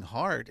awaiting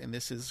HART, and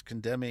this is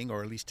condemning,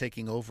 or at least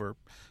taking over,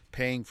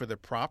 paying for the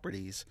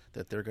properties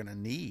that they're going to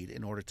need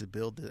in order to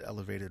build the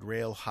elevated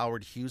rail.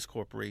 Howard Hughes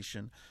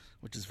Corporation,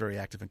 which is very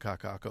active in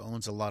Kaka'ako,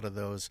 owns a lot of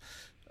those.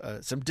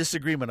 Some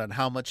disagreement on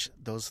how much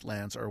those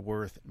lands are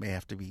worth may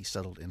have to be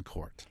settled in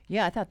court.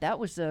 Yeah, I thought that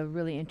was a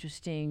really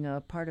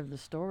interesting part of the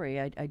story.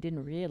 I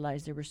didn't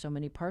realize there were so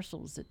many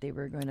parcels that they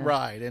were going to...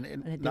 Right,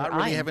 and not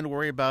really having to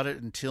worry about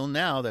it until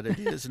now that it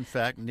is, in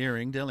fact,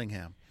 nearing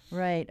Dillingham.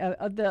 Right.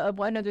 The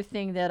one other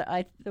thing that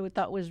I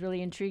thought was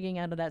really intriguing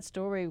out of that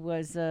story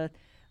was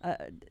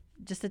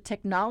just the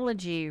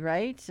technology,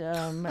 right?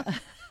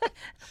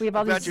 We have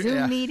all these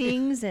Zoom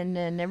meetings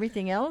and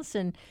everything else,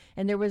 and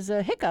there was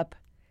a hiccup.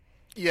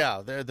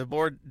 Yeah, the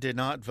board did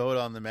not vote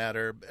on the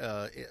matter,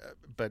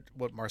 but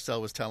what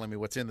Marcel was telling me,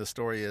 what's in the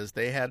story is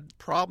they had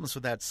problems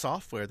with that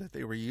software that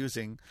they were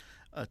using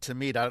to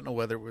meet. I don't know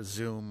whether it was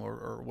Zoom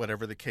or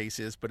whatever the case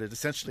is, but it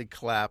essentially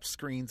collapsed.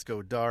 Screens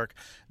go dark.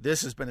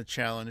 This has been a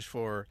challenge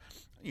for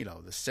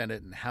the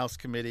Senate and House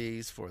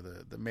committees, for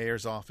the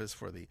mayor's office,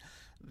 for the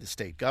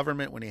state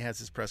government when he has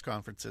his press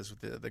conferences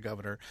with the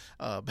governor.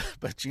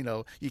 But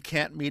you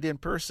can't meet in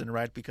person,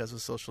 right, because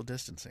of social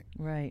distancing.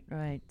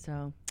 Right.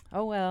 So,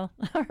 oh well.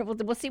 All right,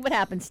 we'll see what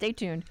happens. Stay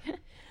tuned.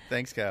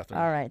 Thanks, Catherine.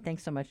 All right.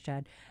 Thanks so much,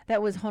 Chad.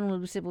 That was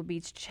Honolulu Civil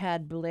Beat's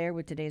Chad Blair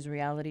with today's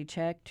reality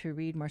check. To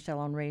read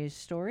Marcel Henry's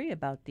story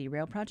about the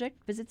rail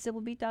project, visit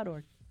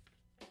civilbeat.org.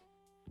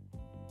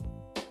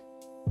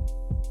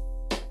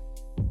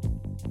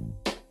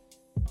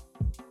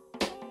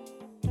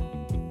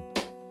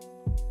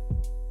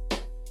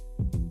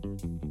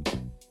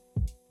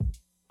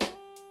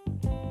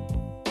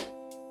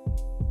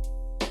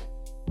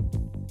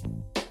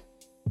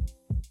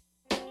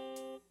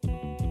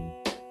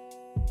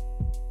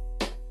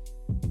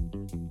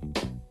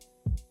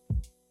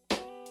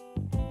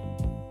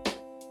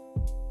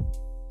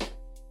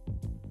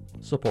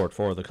 Support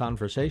for the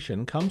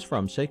conversation comes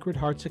from Sacred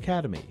Hearts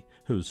Academy,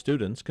 whose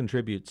students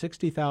contribute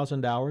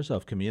 60,000 hours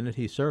of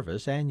community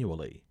service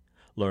annually.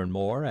 Learn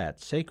more at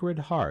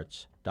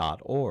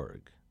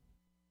sacredhearts.org.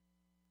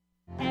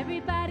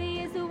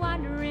 Everybody is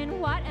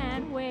wondering what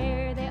and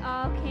where they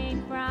all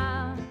came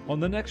from. On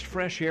the next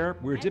Fresh Air,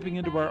 we're dipping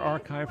into our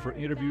archive for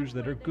interviews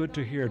that are good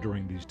to hear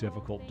during these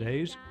difficult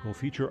days. We'll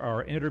feature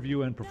our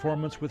interview and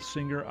performance with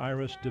singer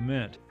Iris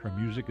DeMint. Her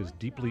music is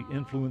deeply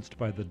influenced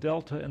by the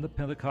Delta and the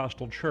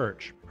Pentecostal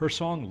Church. Her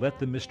song, Let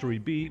the Mystery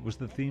Be, was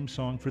the theme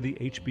song for the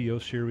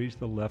HBO series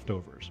The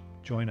Leftovers.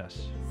 Join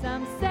us.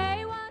 Some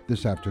say one.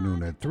 This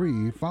afternoon at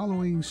 3,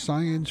 following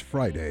Science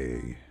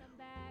Friday.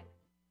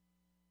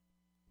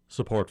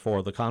 Support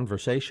for the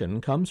conversation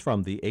comes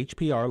from the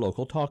HPR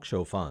Local Talk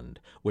Show Fund,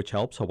 which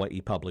helps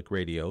Hawaii Public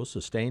Radio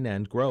sustain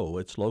and grow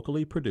its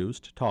locally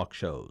produced talk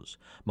shows.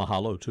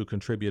 Mahalo to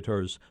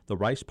contributors the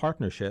Rice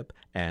Partnership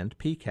and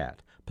PCAT,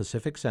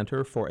 Pacific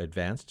Center for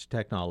Advanced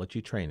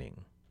Technology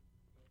Training.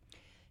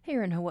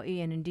 Here in Hawaii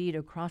and indeed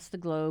across the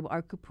globe,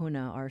 our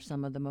kupuna are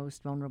some of the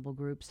most vulnerable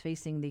groups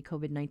facing the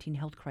COVID-19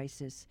 health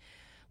crisis.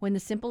 When the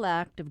simple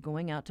act of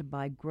going out to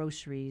buy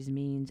groceries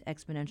means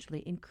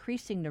exponentially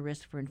increasing the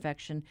risk for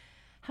infection,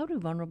 how do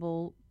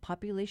vulnerable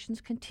populations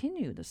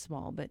continue the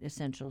small but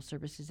essential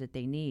services that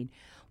they need?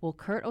 Well,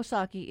 Kurt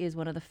Osaki is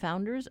one of the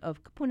founders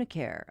of Kupuna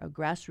Care, a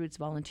grassroots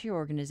volunteer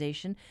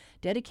organization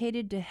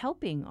dedicated to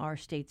helping our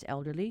state's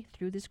elderly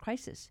through this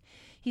crisis.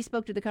 He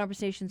spoke to the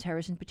Conversation's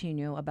Harrison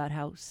Patino about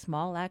how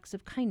small acts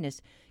of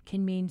kindness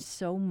can mean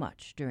so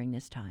much during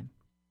this time.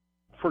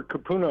 For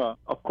Kupuna,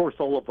 of course,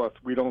 all of us,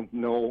 we don't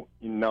know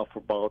enough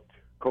about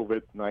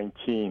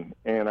COVID-19.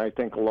 And I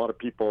think a lot of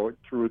people,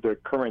 through the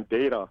current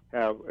data,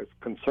 have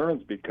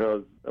concerns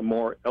because the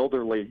more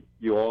elderly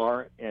you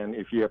are, and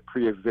if you have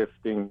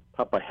pre-existing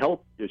type of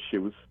health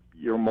issues,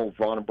 you're more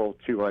vulnerable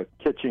to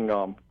catching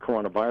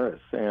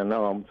coronavirus.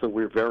 And so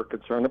we're very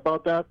concerned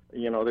about that.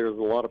 There's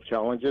a lot of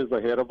challenges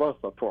ahead of us,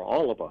 for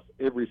all of us,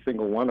 every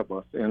single one of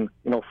us. And,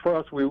 for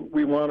us,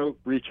 we want to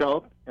reach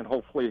out and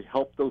hopefully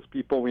help those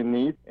people in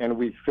need. And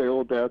we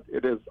feel that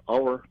it is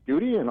our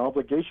duty and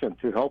obligation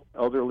to help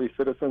elderly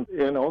citizens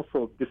and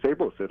also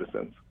disabled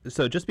citizens.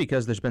 So just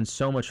because there's been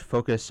so much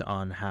focus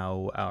on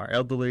how our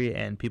elderly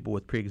and people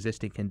with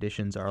pre-existing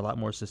conditions are a lot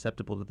more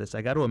susceptible to this,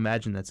 I got to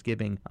imagine that's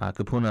giving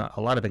Kupuna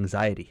a lot of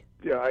anxiety.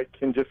 Yeah, I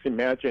can just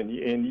imagine.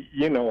 And,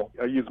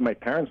 I use my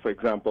parents, for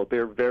example.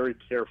 They're very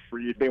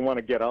carefree. They want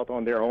to get out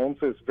on their own,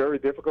 so it's very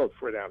difficult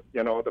for them.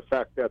 The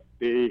fact that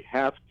they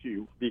have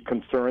to be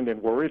concerned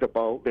and worried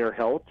about their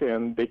health,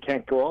 and they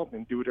can't go out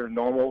and do their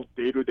normal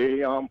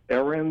day-to-day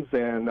errands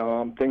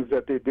and things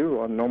that they do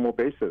on a normal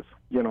basis.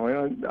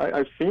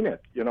 I've seen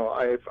it.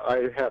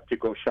 I have to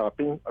go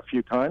shopping a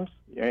few times,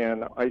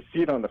 and I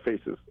see it on the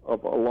faces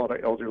of a lot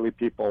of elderly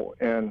people.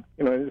 And,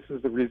 this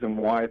is the reason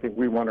why I think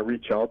we want to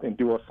reach out and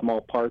do a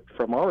small part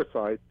from our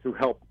side to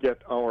help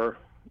get our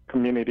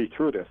community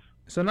through this.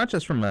 So not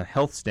just from a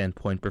health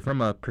standpoint, but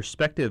from a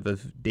perspective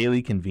of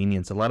daily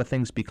convenience, a lot of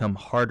things become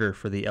harder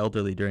for the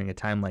elderly during a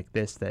time like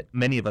this that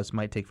many of us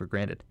might take for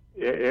granted.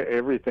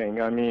 Everything.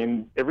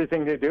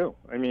 Everything they do.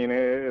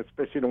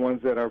 Especially the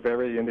ones that are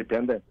very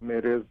independent.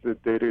 It is the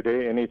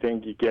day-to-day,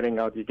 anything you get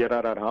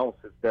out of the house.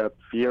 It's that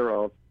fear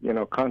of,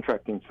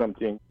 contracting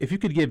something. If you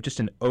could give just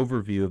an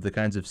overview of the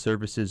kinds of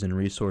services and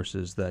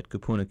resources that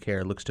Kupuna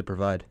Care looks to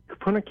provide.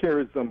 Kupuna Care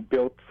is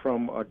built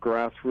from a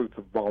grassroots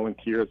of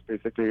volunteers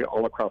basically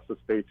all across the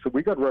state. So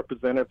we got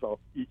representatives of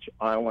each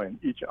island.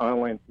 Each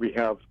island we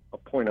have a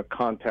point of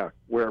contact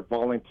where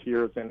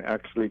volunteers and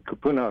actually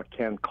Kupuna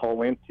can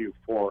call into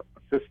for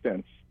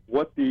assistance.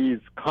 What these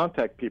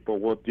contact people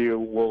will do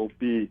will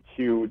be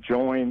to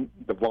join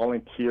the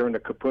volunteer and the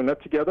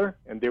Kupuna together,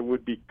 and they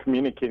would be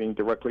communicating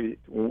directly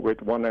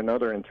with one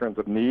another in terms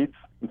of needs,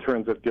 in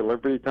terms of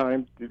delivery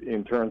time,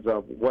 in terms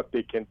of what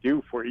they can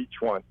do for each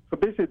one. So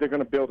basically, they're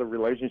going to build a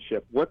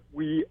relationship. What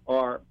we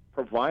are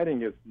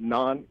providing is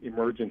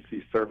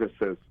non-emergency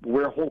services.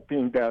 We're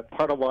hoping that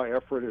part of our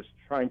effort is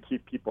to try and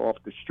keep people off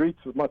the streets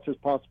as much as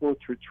possible,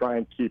 to try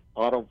and keep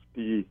out of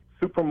the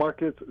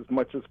supermarkets as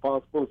much as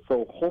possible.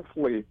 So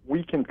hopefully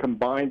we can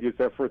combine these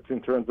efforts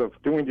in terms of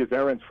doing these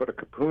errands for the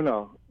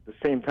kupuna. At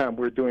the same time,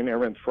 we're doing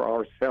errands for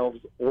ourselves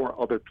or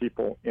other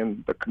people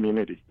in the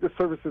community. The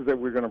services that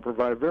we're going to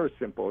provide are very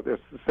simple.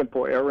 There's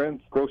simple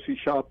errands, grocery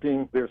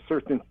shopping. There are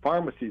certain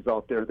pharmacies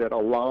out there that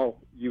allow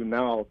you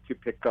now to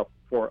pick up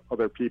for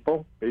other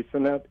people based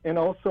on that. And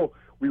also,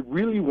 we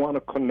really want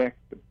to connect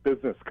the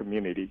business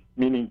community,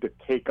 meaning the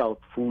takeout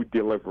food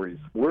deliveries.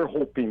 We're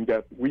hoping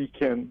that we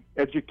can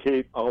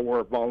educate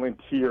our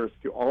volunteers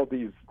to all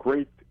these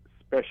great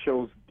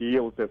specials,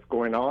 deals that's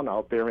going on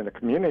out there in the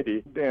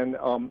community, and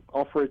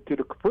offer it to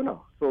the kupuna.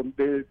 So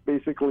they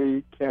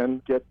basically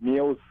can get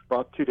meals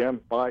brought to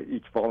them by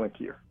each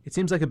volunteer. It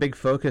seems like a big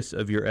focus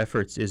of your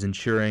efforts is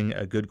ensuring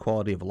a good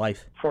quality of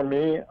life. For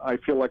me, I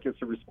feel like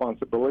it's a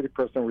responsibility,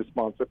 personal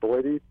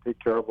responsibility, to take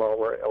care of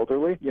our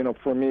elderly. You know,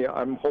 for me,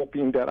 I'm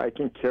hoping that I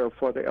can care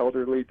for the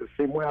elderly the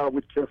same way I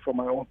would care for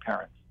my own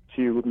parents,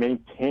 to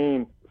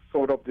maintain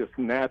sort of this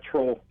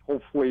natural,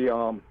 hopefully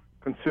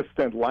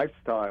consistent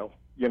lifestyle,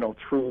 you know,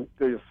 through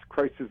this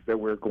crisis that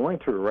we're going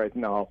through right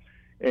now,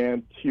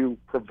 and to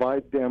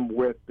provide them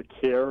with the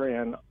care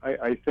and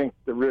I think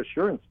the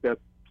reassurance that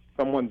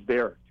someone's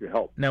there to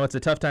help. Now, it's a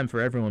tough time for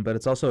everyone, but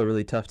it's also a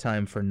really tough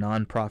time for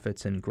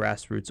nonprofits and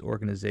grassroots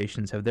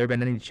organizations. Have there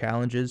been any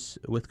challenges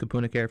with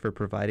Kupuna Care for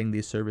providing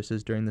these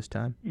services during this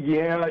time?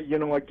 Yeah, you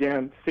know,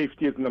 again,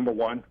 safety is number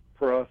one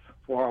for us,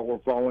 for our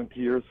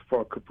volunteers,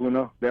 for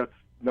Kupuna. That's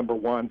number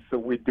one. So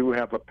we do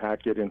have a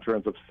packet in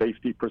terms of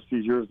safety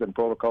procedures and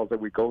protocols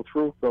that we go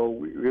through. So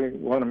we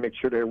want to make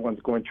sure that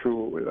everyone's going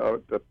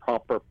through the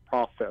proper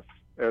process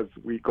as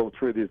we go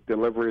through these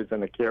deliveries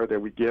and the care that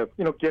we give.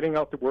 You know, getting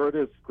out the word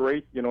is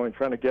great, you know, and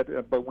trying to get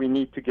it, but we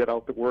need to get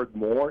out the word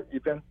more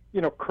even. You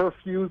know,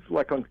 curfews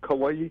like on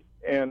Kauai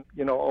and,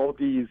 you know, all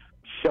these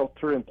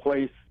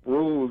shelter-in-place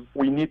rules,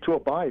 we need to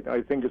abide.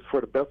 I think it's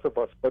for the best of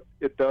us, but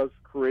it does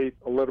create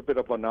a little bit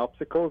of an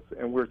obstacles,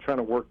 and we're trying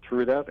to work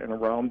through that and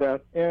around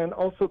that. And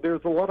also,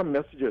 there's a lot of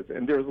messages,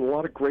 and there's a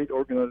lot of great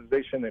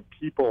organizations and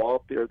people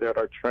out there that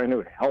are trying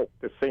to help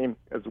the same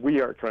as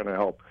we are trying to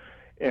help.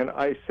 And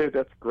I say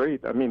that's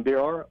great. I mean, there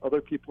are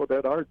other people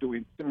that are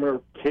doing similar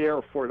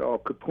care for the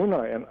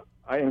kupuna, and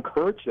I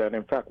encourage that.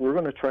 In fact, we're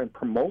going to try and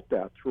promote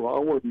that through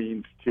our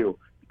means, too,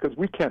 because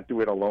we can't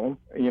do it alone.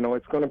 You know,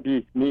 it's going to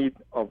be need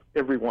of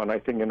everyone, I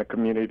think, in the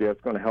community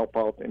that's going to help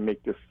out and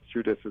make this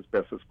through this as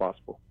best as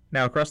possible.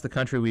 Now, across the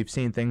country, we've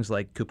seen things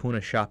like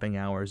kupuna shopping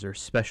hours or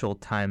special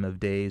time of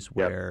days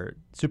where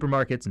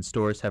supermarkets and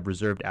stores have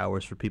reserved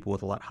hours for people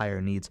with a lot higher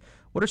needs.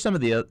 What are some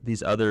of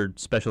these other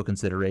special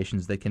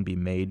considerations that can be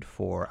made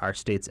for our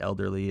state's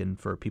elderly and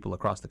for people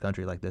across the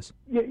country like this?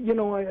 Yeah, you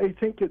know, I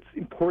think it's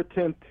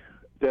important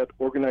that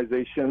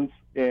organizations,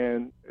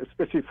 and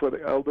especially for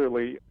the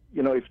elderly,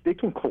 you know, if they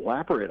can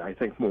collaborate, I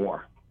think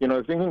more. You know,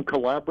 if they can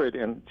collaborate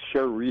and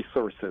share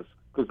resources,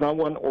 because not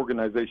one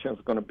organization is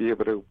going to be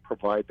able to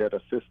provide that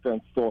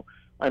assistance. So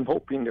I'm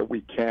hoping that we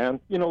can.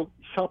 You know,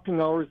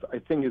 shopping hours, I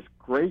think, is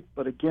great,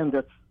 but again,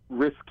 that's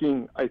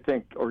risking, I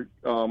think, or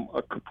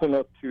a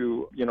kupuna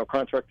to, you know,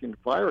 contracting the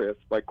virus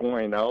by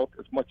going out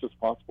as much as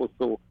possible.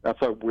 So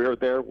that's why we're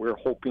there. We're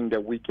hoping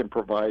that we can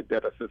provide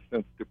that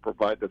assistance to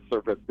provide the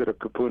service to the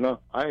kupuna.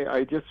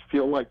 I just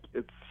feel like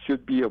it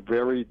should be a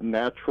very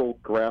natural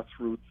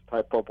grassroots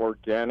type of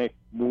organic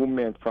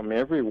movement from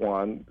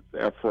everyone's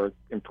effort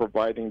in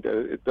providing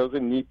that. It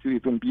doesn't need to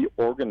even be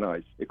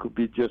organized. It could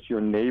be just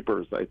your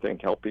neighbors, I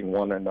think, helping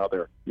one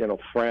another, you know,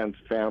 friends,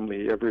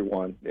 family,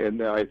 everyone.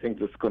 And I think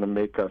this is going to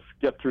make us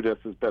get through this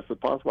as best as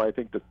possible. I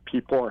think that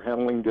people are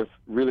handling this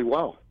really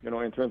well. You know,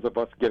 in terms of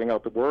us getting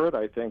out the word,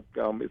 I think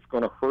it's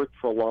going to hurt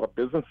for a lot of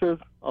businesses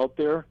out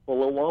there for a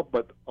little while,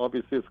 but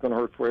obviously it's going to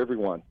hurt for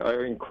everyone. I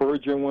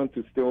encourage everyone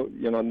to still,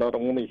 you know, not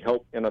only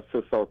help and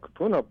assist our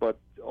kupuna, but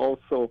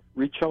also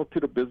reach out to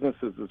the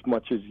businesses as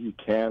much as you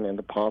can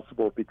and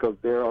possible, because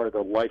they are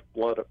the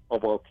lifeblood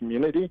of our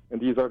community,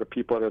 and these are the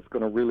people that's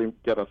going to really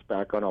get us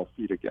back on our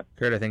feet again.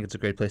 Kurt, I think it's a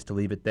great place to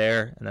leave it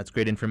there, and that's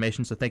great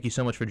information, so thank you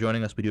so much for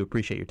joining us. We do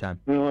appreciate your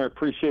time. You know, I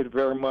appreciate it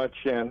very much,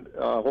 and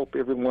hope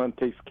everyone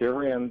takes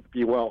care and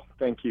be well.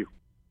 Thank you.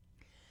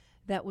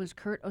 That was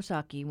Kurt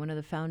Osaki, one of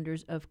the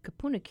founders of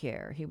Kupuna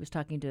Care. He was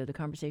talking to The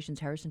Conversation's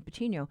Harrison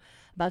Patino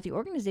about the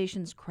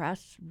organization's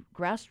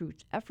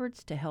grassroots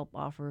efforts to help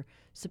offer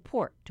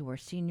support to our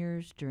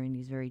seniors during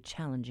these very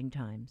challenging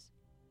times.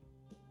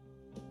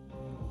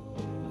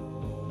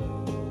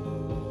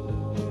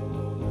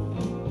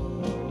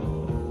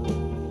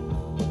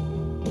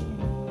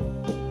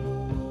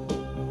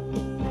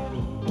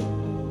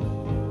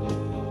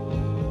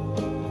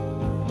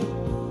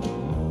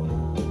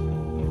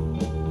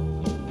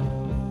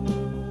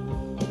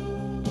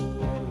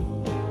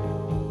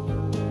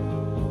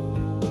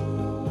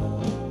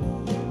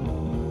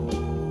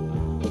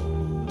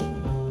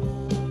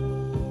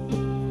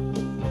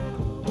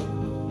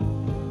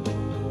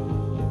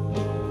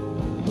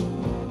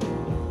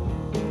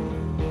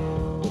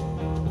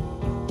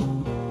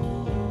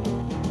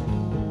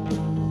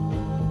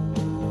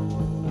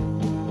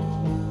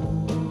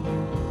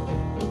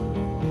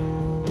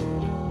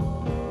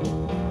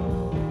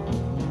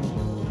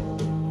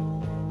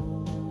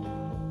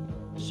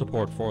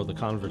 Support for the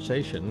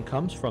conversation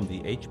comes from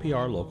the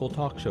HPR Local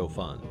Talk Show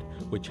Fund,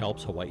 which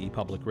helps Hawaii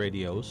Public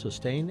Radio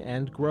sustain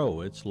and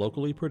grow its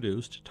locally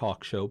produced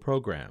talk show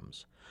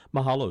programs.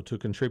 Mahalo to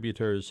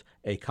contributors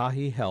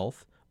Ekahi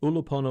Health,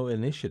 Ulupono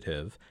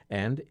Initiative,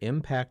 and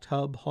Impact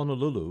Hub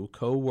Honolulu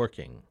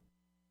Co-working.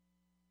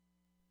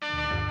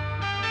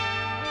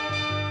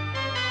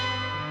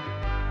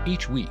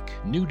 Each week,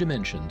 New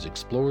Dimensions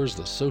explores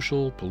the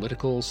social,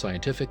 political,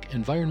 scientific,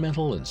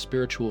 environmental, and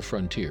spiritual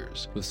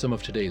frontiers with some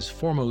of today's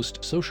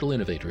foremost social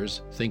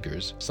innovators,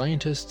 thinkers,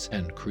 scientists,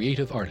 and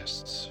creative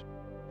artists.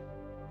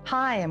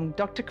 Hi, I'm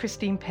Dr.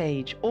 Christine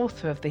Page,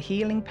 author of The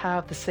Healing Power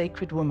of the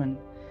Sacred Woman.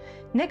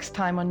 Next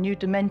time on New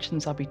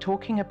Dimensions, I'll be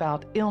talking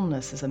about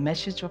illness as a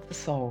message of the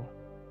soul.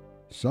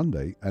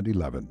 Sunday at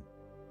 11.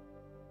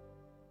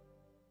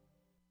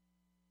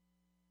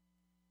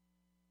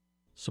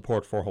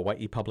 Support for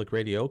Hawaii Public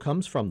Radio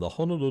comes from the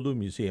Honolulu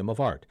Museum of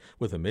Art,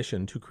 with a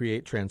mission to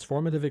create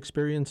transformative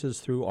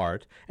experiences through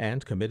art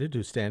and committed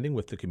to standing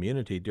with the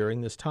community during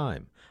this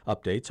time.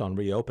 Updates on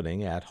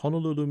reopening at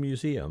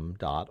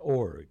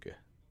honolulumuseum.org.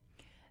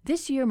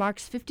 This year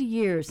marks 50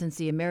 years since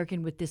the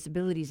American with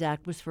Disabilities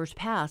Act was first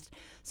passed,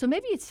 so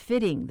maybe it's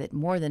fitting that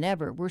more than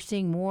ever we're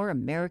seeing more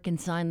American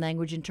Sign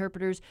Language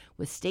interpreters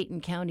with state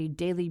and county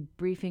daily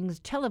briefings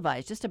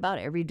televised just about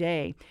every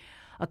day.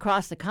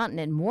 Across the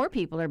continent, more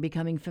people are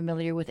becoming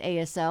familiar with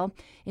ASL.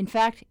 In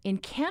fact, in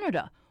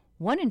Canada,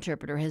 one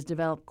interpreter has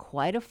developed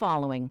quite a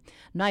following.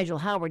 Nigel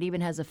Howard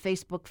even has a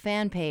Facebook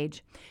fan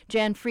page.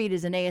 Jan Fried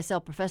is an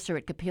ASL professor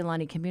at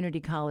Kapiolani Community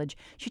College.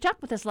 She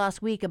talked with us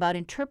last week about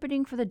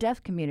interpreting for the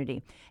deaf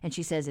community, and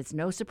she says it's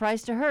no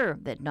surprise to her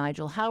that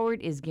Nigel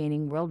Howard is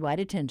gaining worldwide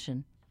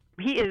attention.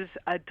 He is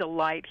a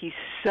delight. He's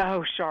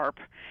so sharp,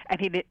 and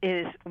he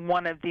is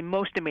one of the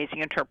most amazing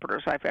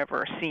interpreters I've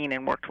ever seen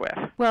and worked with.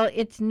 Well,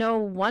 it's no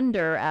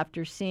wonder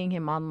after seeing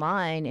him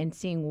online and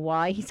seeing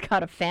why he's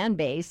got a fan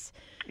base.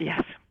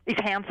 Yes. He's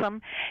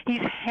handsome. He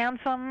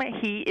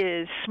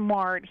is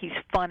smart. He's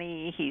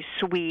funny. He's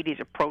sweet. He's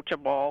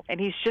approachable.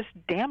 And he's just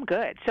damn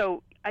good.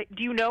 So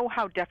do you know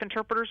how deaf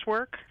interpreters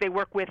work? They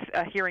work with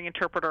a hearing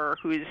interpreter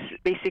who's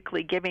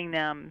basically giving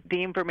them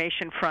the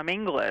information from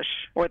English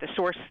or the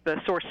source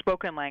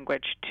spoken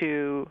language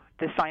to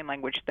the sign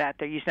language that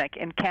they're using. Like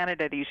in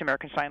Canada, they use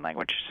American Sign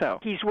Language. So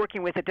he's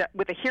working with a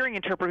hearing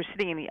interpreter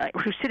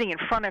who's sitting in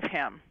front of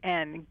him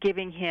and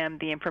giving him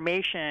the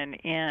information,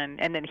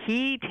 and then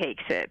he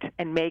takes it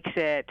and makes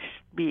it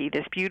be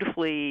this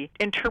beautifully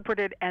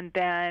interpreted and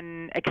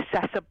then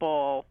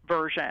accessible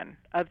version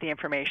of the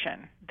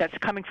information that's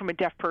coming from a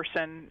deaf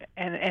person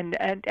and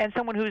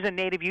someone who's a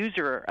native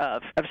user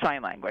of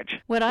sign language.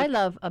 What I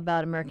love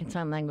about American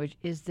Sign Language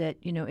is that,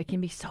 it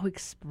can be so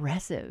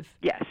expressive.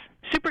 Yes.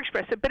 Super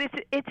expressive, but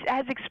it's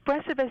as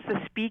expressive as the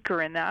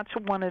speaker, and that's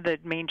one of the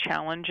main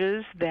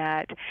challenges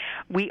that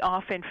we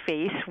often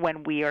face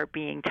when we are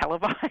being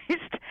televised.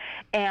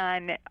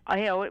 And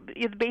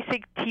the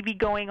basic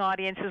TV-going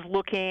audience is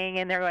looking,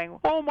 and they're going,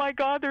 "Oh my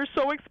God, they're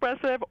so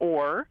expressive,"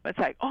 or it's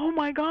like, "Oh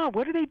my God,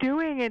 what are they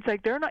doing?" It's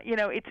like they're not.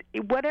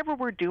 Whatever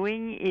we're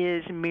doing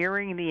is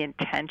mirroring the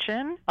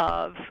intention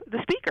of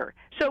the speaker.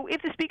 So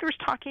if the speaker's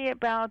talking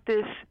about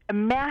this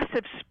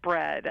massive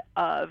spread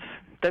of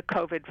the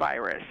COVID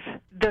virus,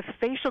 the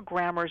facial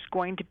grammar is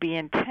going to be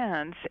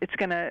intense.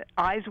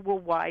 Eyes will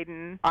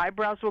widen,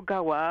 eyebrows will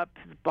go up,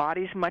 the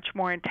body's much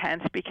more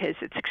intense because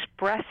it's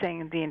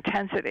expressing the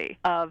intensity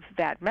of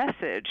that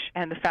message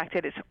and the fact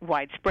that it's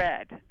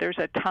widespread. There's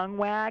a tongue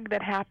wag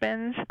that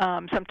happens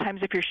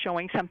sometimes if you're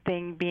showing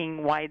something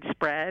being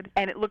widespread,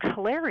 and it looks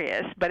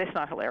hilarious, but it's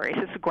not hilarious.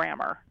 It's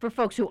grammar. For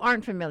folks who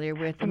aren't familiar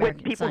with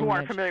American people Sign who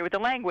aren't Language. familiar with the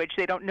language,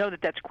 they don't know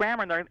that that's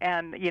grammar,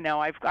 and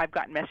I've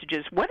gotten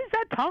messages, "What is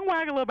that tongue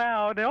waggle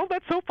about?" Oh,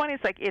 that's so funny.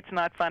 It's like, it's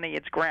not funny,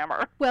 it's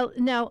grammar. Well,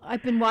 now,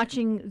 I've been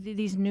watching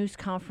these news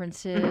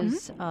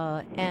conferences,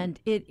 and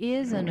it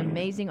is an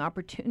amazing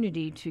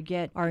opportunity to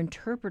get our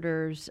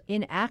interpreters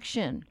in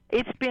action.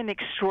 It's been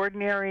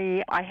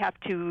extraordinary. I have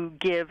to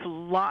give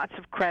lots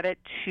of credit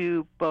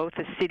to both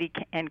the city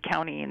and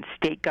county and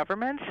state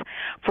governments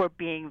for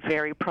being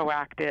very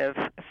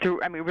proactive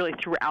really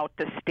throughout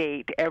the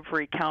state.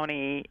 Every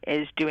county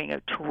is doing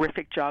a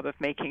terrific job of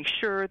making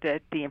sure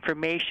that the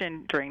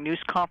information during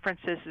news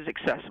conferences is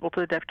accessible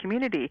to the deaf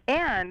community.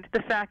 And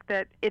the fact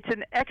that it's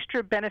an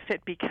extra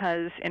benefit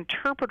because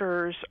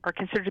interpreters are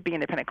considered to be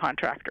independent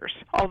contractors.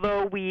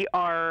 Although we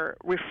are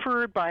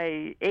referred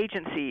by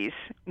agencies,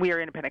 we are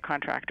independent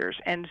contractors.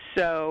 And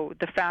so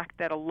the fact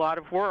that a lot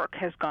of work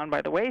has gone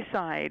by the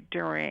wayside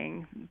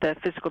during the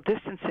physical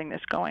distancing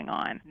that's going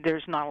on,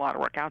 there's not a lot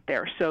of work out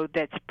there. So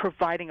that's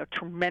providing a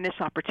tremendous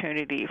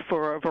opportunity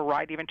for a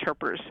variety of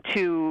interpreters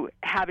to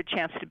have a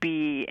chance to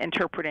be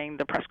interpreting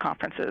the press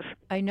conferences.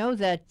 I know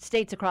that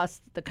states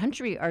across the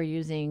country are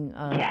using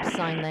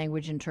sign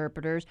language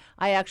interpreters.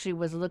 I actually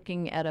was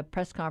looking at a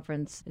press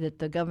conference that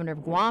the governor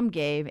of Guam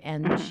gave,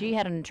 and she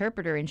had an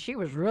interpreter, and she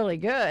was really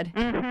good.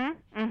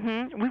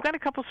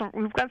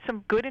 We've got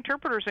some good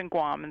interpreters in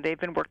Guam, and they've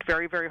been worked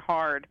very, very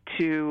hard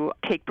to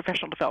take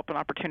professional development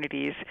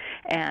opportunities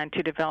and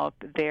to develop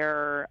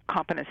their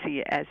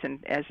competency as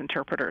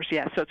interpreters.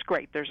 Yeah, so it's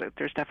great. There's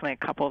definitely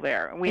a couple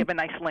there. We have a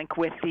nice link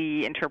with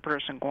the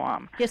interpreters in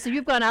Guam. Yeah, so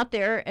you've gone out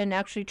there and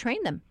actually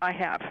trained them. I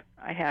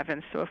have,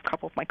 and so have a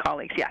couple of my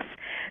colleagues, yes.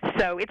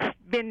 So it's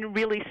been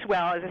really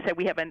swell. As I said,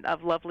 we have a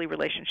lovely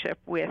relationship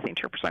with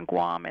interpreters on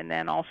Guam, and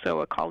then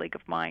also a colleague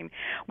of mine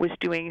was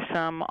doing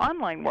some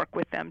online work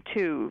with them,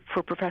 too,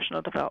 for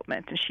professional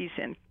development, and she's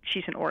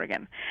in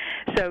Oregon.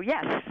 So,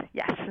 yes.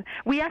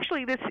 We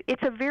actually,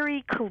 it's a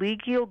very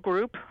collegial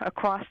group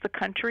across the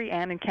country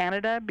and in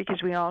Canada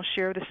because we all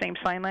share the same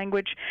sign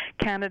language.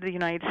 Canada, the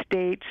United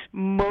States,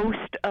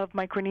 most of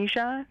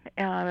Micronesia,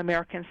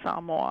 American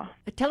Samoa.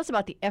 Tell us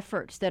about the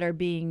efforts that are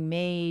being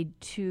made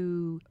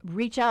to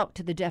reach out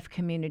to the deaf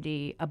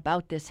community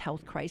about this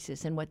health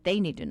crisis and what they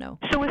need to know.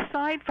 So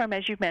aside from,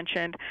 as you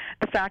mentioned,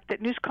 the fact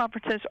that news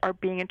conferences are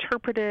being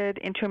interpreted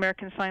into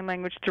American Sign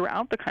Language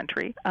throughout the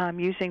country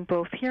using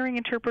both hearing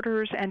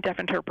interpreters and deaf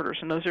interpreters,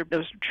 and those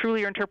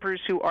truly are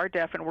interpreters who are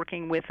deaf and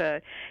working with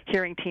a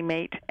hearing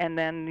teammate, and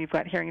then you've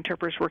got hearing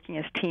interpreters working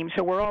as teams,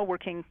 so we're all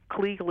working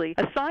collegially.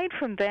 Aside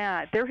from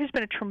that, there has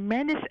been a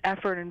tremendous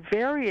effort in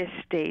various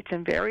states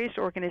and various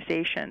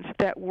organizations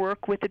that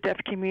work with the deaf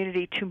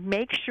community to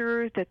make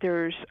sure that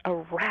there's a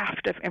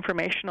raft of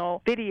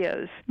informational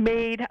videos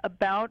made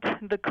about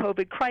the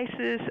COVID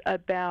crisis,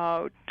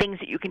 about things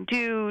that you can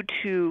do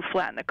to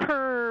flatten the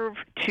curve,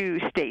 to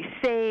stay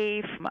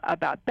safe,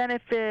 about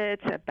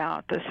benefits,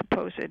 about the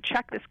supposed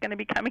check that's going to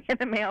be coming in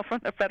the mail from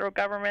the federal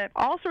government,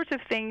 all sorts of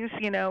things,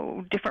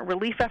 different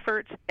relief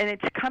efforts. And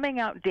it's coming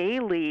out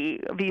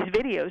daily, these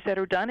videos that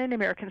are done in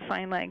American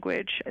Sign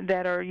Language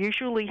that are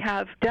usually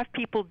have deaf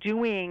people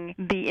doing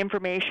the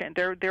information.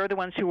 They're the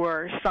ones who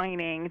are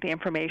signing the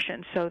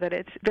information so that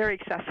it's very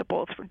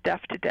accessible. It's from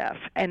deaf to deaf.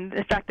 And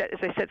the fact that, as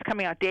I said, it's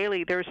coming out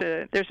daily, there's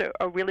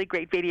a really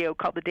great video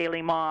called The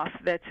Daily Moth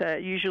that's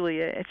usually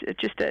it's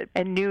just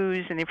a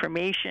news and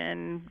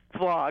information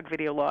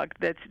video log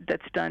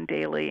that's done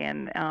daily,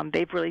 and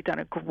they've really done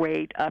a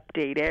great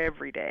update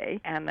every day.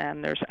 And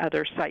then there's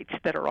other sites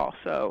that are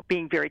also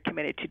being very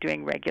committed to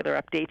doing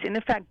regular updates. And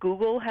in fact,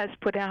 Google has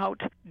put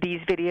out these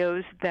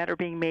videos that are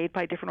being made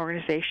by different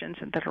organizations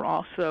and that are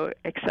also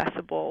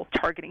accessible,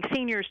 targeting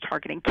seniors,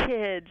 targeting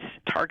kids,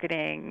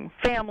 targeting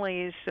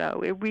families.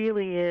 So it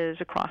really is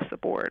across the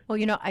board. Well,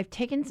 I've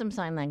taken some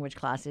sign language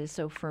classes,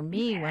 so for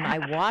me, when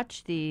I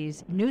watch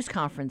these news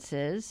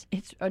conferences,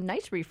 it's a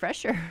nice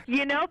refresher.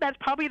 That's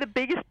probably the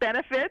biggest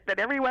benefit that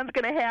everyone's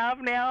going to have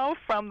now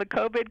from the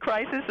COVID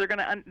crisis. They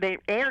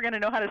are going to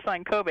know how to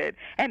sign COVID,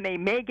 and they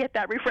may get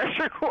that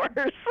refresher course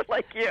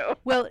like you.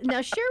 Well,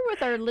 now share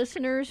with our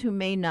listeners who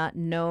may not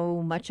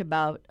know much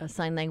about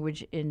sign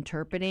language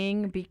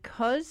interpreting,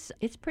 because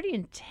it's pretty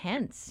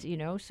intense, so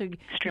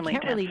Extremely you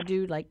can't really intense.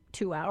 do like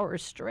 2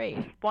 hours straight.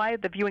 Why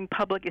the viewing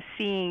public is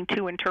seeing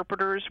two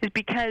interpreters is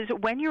because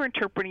when you're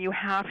interpreting, you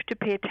have to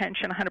pay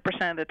attention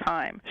 100% of the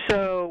time.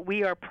 So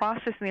we are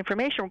processing the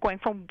information. We're going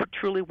from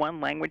truly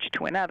one language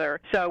to another.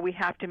 So we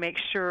have to make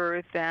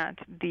sure that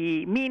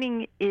the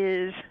meaning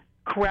is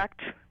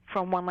correct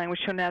from one language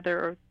to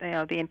another, the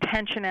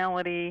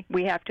intentionality.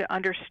 We have to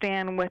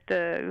understand what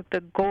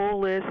the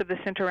goal is of this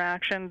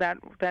interaction. That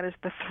is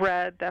the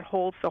thread that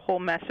holds the whole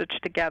message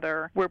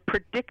together. We're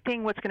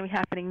predicting what's going to be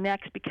happening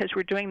next because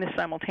we're doing this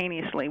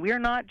simultaneously. We are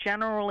not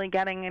generally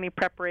getting any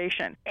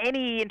preparation.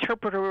 Any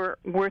interpreter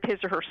worth his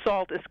or her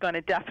salt is going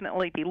to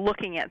definitely be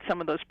looking at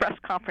some of those press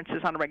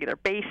conferences on a regular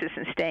basis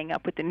and staying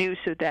up with the news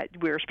so that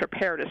we're as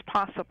prepared as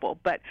possible.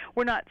 But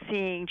we're not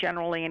seeing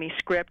generally any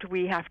script.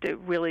 We have to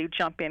really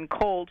jump in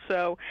cold.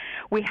 So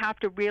we have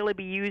to really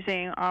be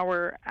using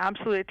our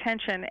absolute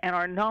attention and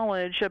our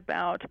knowledge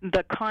about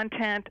the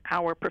content,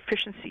 our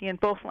proficiency in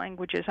both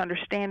languages,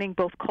 understanding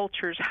both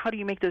cultures. How do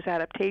you make those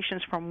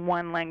adaptations from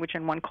one language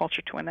and one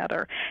culture to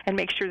another, and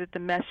make sure that the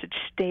message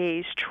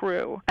stays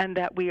true and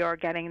that we are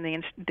getting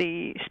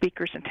the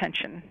speaker's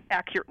intention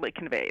accurately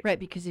conveyed. Right,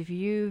 because if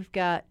you've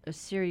got a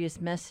serious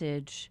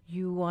message,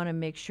 you want to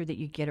make sure that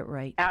you get it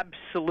right.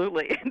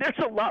 Absolutely. There's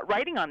a lot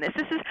writing on this.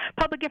 This is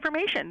public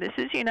information. This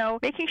is,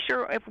 making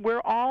sure if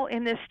we're all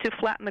in this to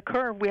flatten the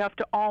curve, we have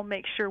to all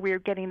make sure we are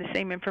getting the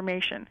same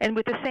information and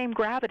with the same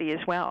gravity as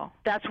well.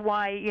 That's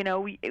why,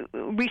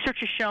 research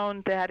has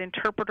shown that the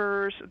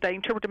interpreter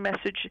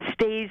message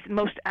stays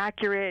most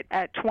accurate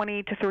at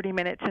 20 to 30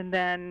 minutes, and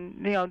then,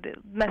 the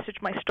message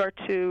might start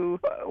to,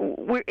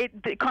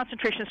 the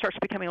concentration starts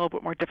becoming a little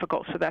bit more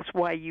difficult, so that's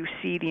why you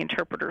see the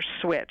interpreters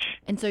switch.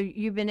 And so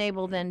you've been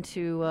able then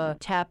to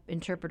tap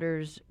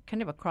interpreters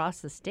kind of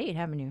across the state,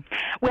 haven't you?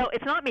 Well,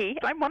 it's not me.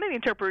 I'm one of the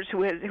interpreters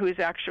who has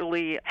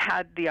actually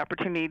had the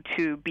opportunity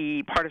to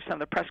be part of some of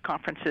the press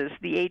conferences.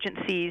 The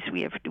agencies,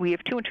 we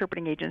have 2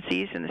 interpreting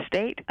agencies in the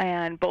state,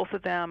 and both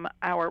of them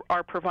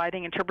are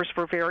providing interpreters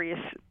for various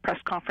press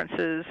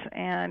conferences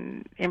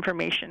and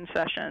information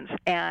sessions,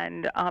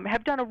 and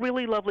have done a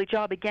really lovely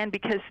job, again,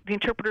 because the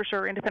interpreters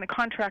are independent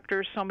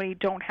contractors. So many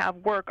don't have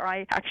work.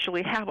 I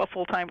actually have a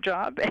full-time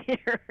job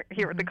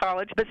here at the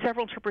college, but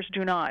several interpreters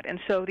do not. And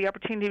so the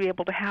opportunity to be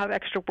able to have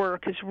extra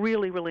work is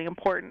really, really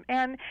important.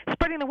 And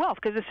spreading the wealth,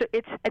 because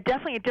it's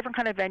definitely a different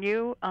kind of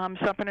venue.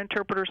 Some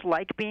interpreters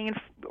like being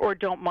or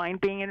don't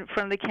mind being in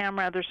front of the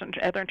camera.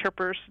 Other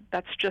interpreters,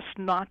 that's just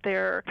not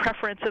their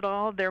preference at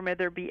all. There may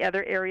be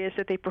other areas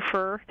that they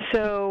prefer.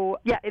 So,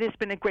 yeah, it has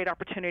been a great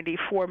opportunity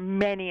for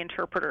many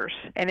interpreters.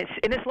 And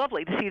it's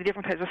lovely to see the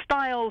different kinds of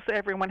styles that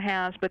everyone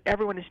has, but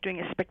everyone is doing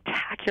a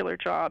spectacular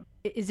job.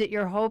 Is it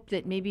your hope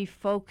that maybe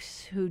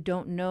folks who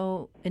don't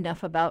know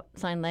enough about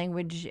sign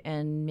language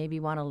and maybe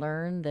want to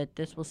learn, that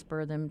this will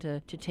spur them to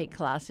take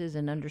classes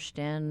and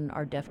understand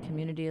our deaf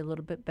community a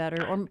little bit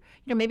better? Or,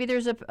 maybe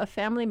there's a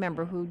family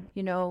member who,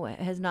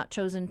 has not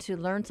chosen to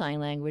learn sign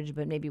language,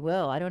 but maybe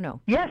will. I don't know.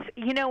 Yes,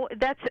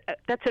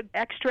 that's an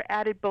extra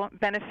added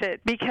benefit,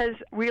 because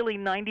really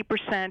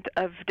 90%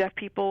 of deaf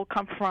people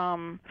come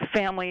from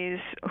families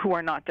who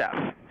are not deaf.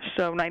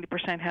 So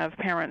 90% have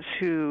parents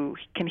who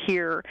can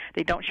hear.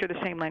 They don't share the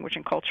same language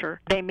and culture.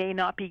 They may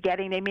not be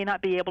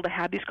able to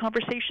have these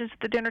conversations at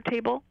the dinner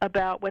table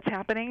about what's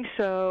happening.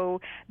 So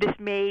this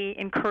may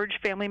encourage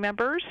family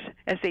members,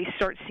 as they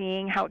start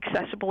seeing how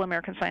accessible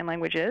American Sign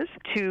Language is,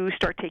 to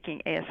start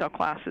taking ASL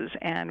classes.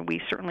 And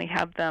we certainly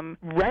have them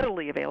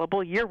readily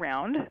available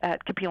year-round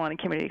at Kapilani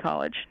Community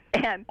College.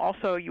 And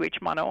also UH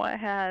Manoa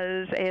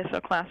has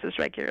ASL classes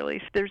regularly.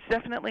 So there's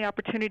definitely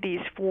opportunities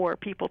for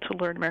people to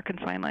learn American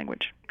Sign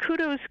Language.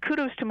 Kudos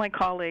to my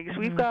colleagues.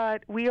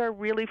 We are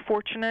really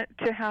fortunate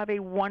to have a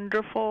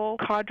wonderful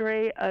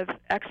cadre of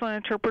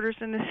excellent interpreters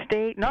in the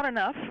state. Not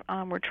enough.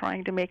 We're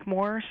trying to make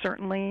more.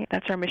 Certainly,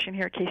 that's our mission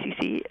here at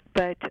KCC.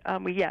 But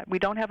we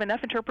don't have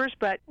enough interpreters,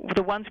 but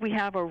the ones we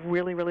have are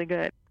really, really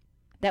good.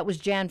 That was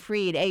Jan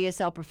Freed,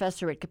 ASL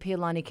professor at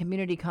Kapilani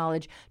Community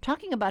College,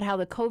 talking about how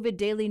the COVID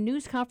daily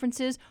news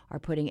conferences are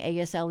putting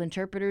ASL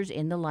interpreters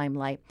in the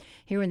limelight.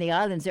 Here in the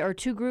islands, there are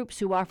 2 groups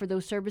who offer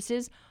those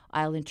services: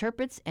 Isle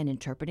Interprets and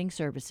Interpreting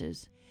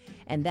Services.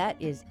 And that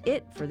is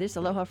it for this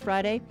Aloha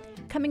Friday.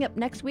 Coming up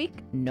next week,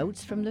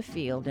 notes from the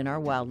field in our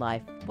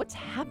wildlife. What's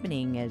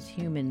happening as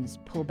humans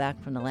pull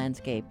back from the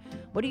landscape?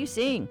 What are you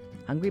seeing?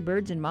 Hungry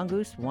birds and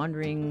mongoose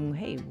wandering,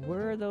 hey,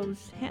 where are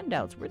those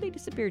handouts? Where'd they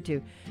disappear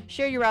to?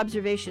 Share your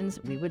observations.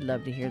 We would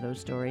love to hear those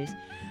stories.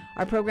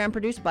 Our program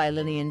produced by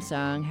Lillian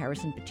Song,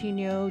 Harrison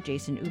Patino,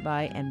 Jason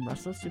Ubai, and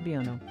Russell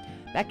Subiono.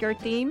 Backyard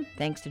theme,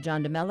 thanks to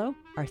John DeMello.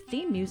 Our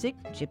theme music,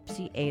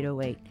 Gypsy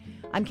 808.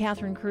 I'm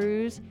Catherine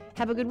Cruz.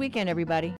 Have a good weekend, everybody.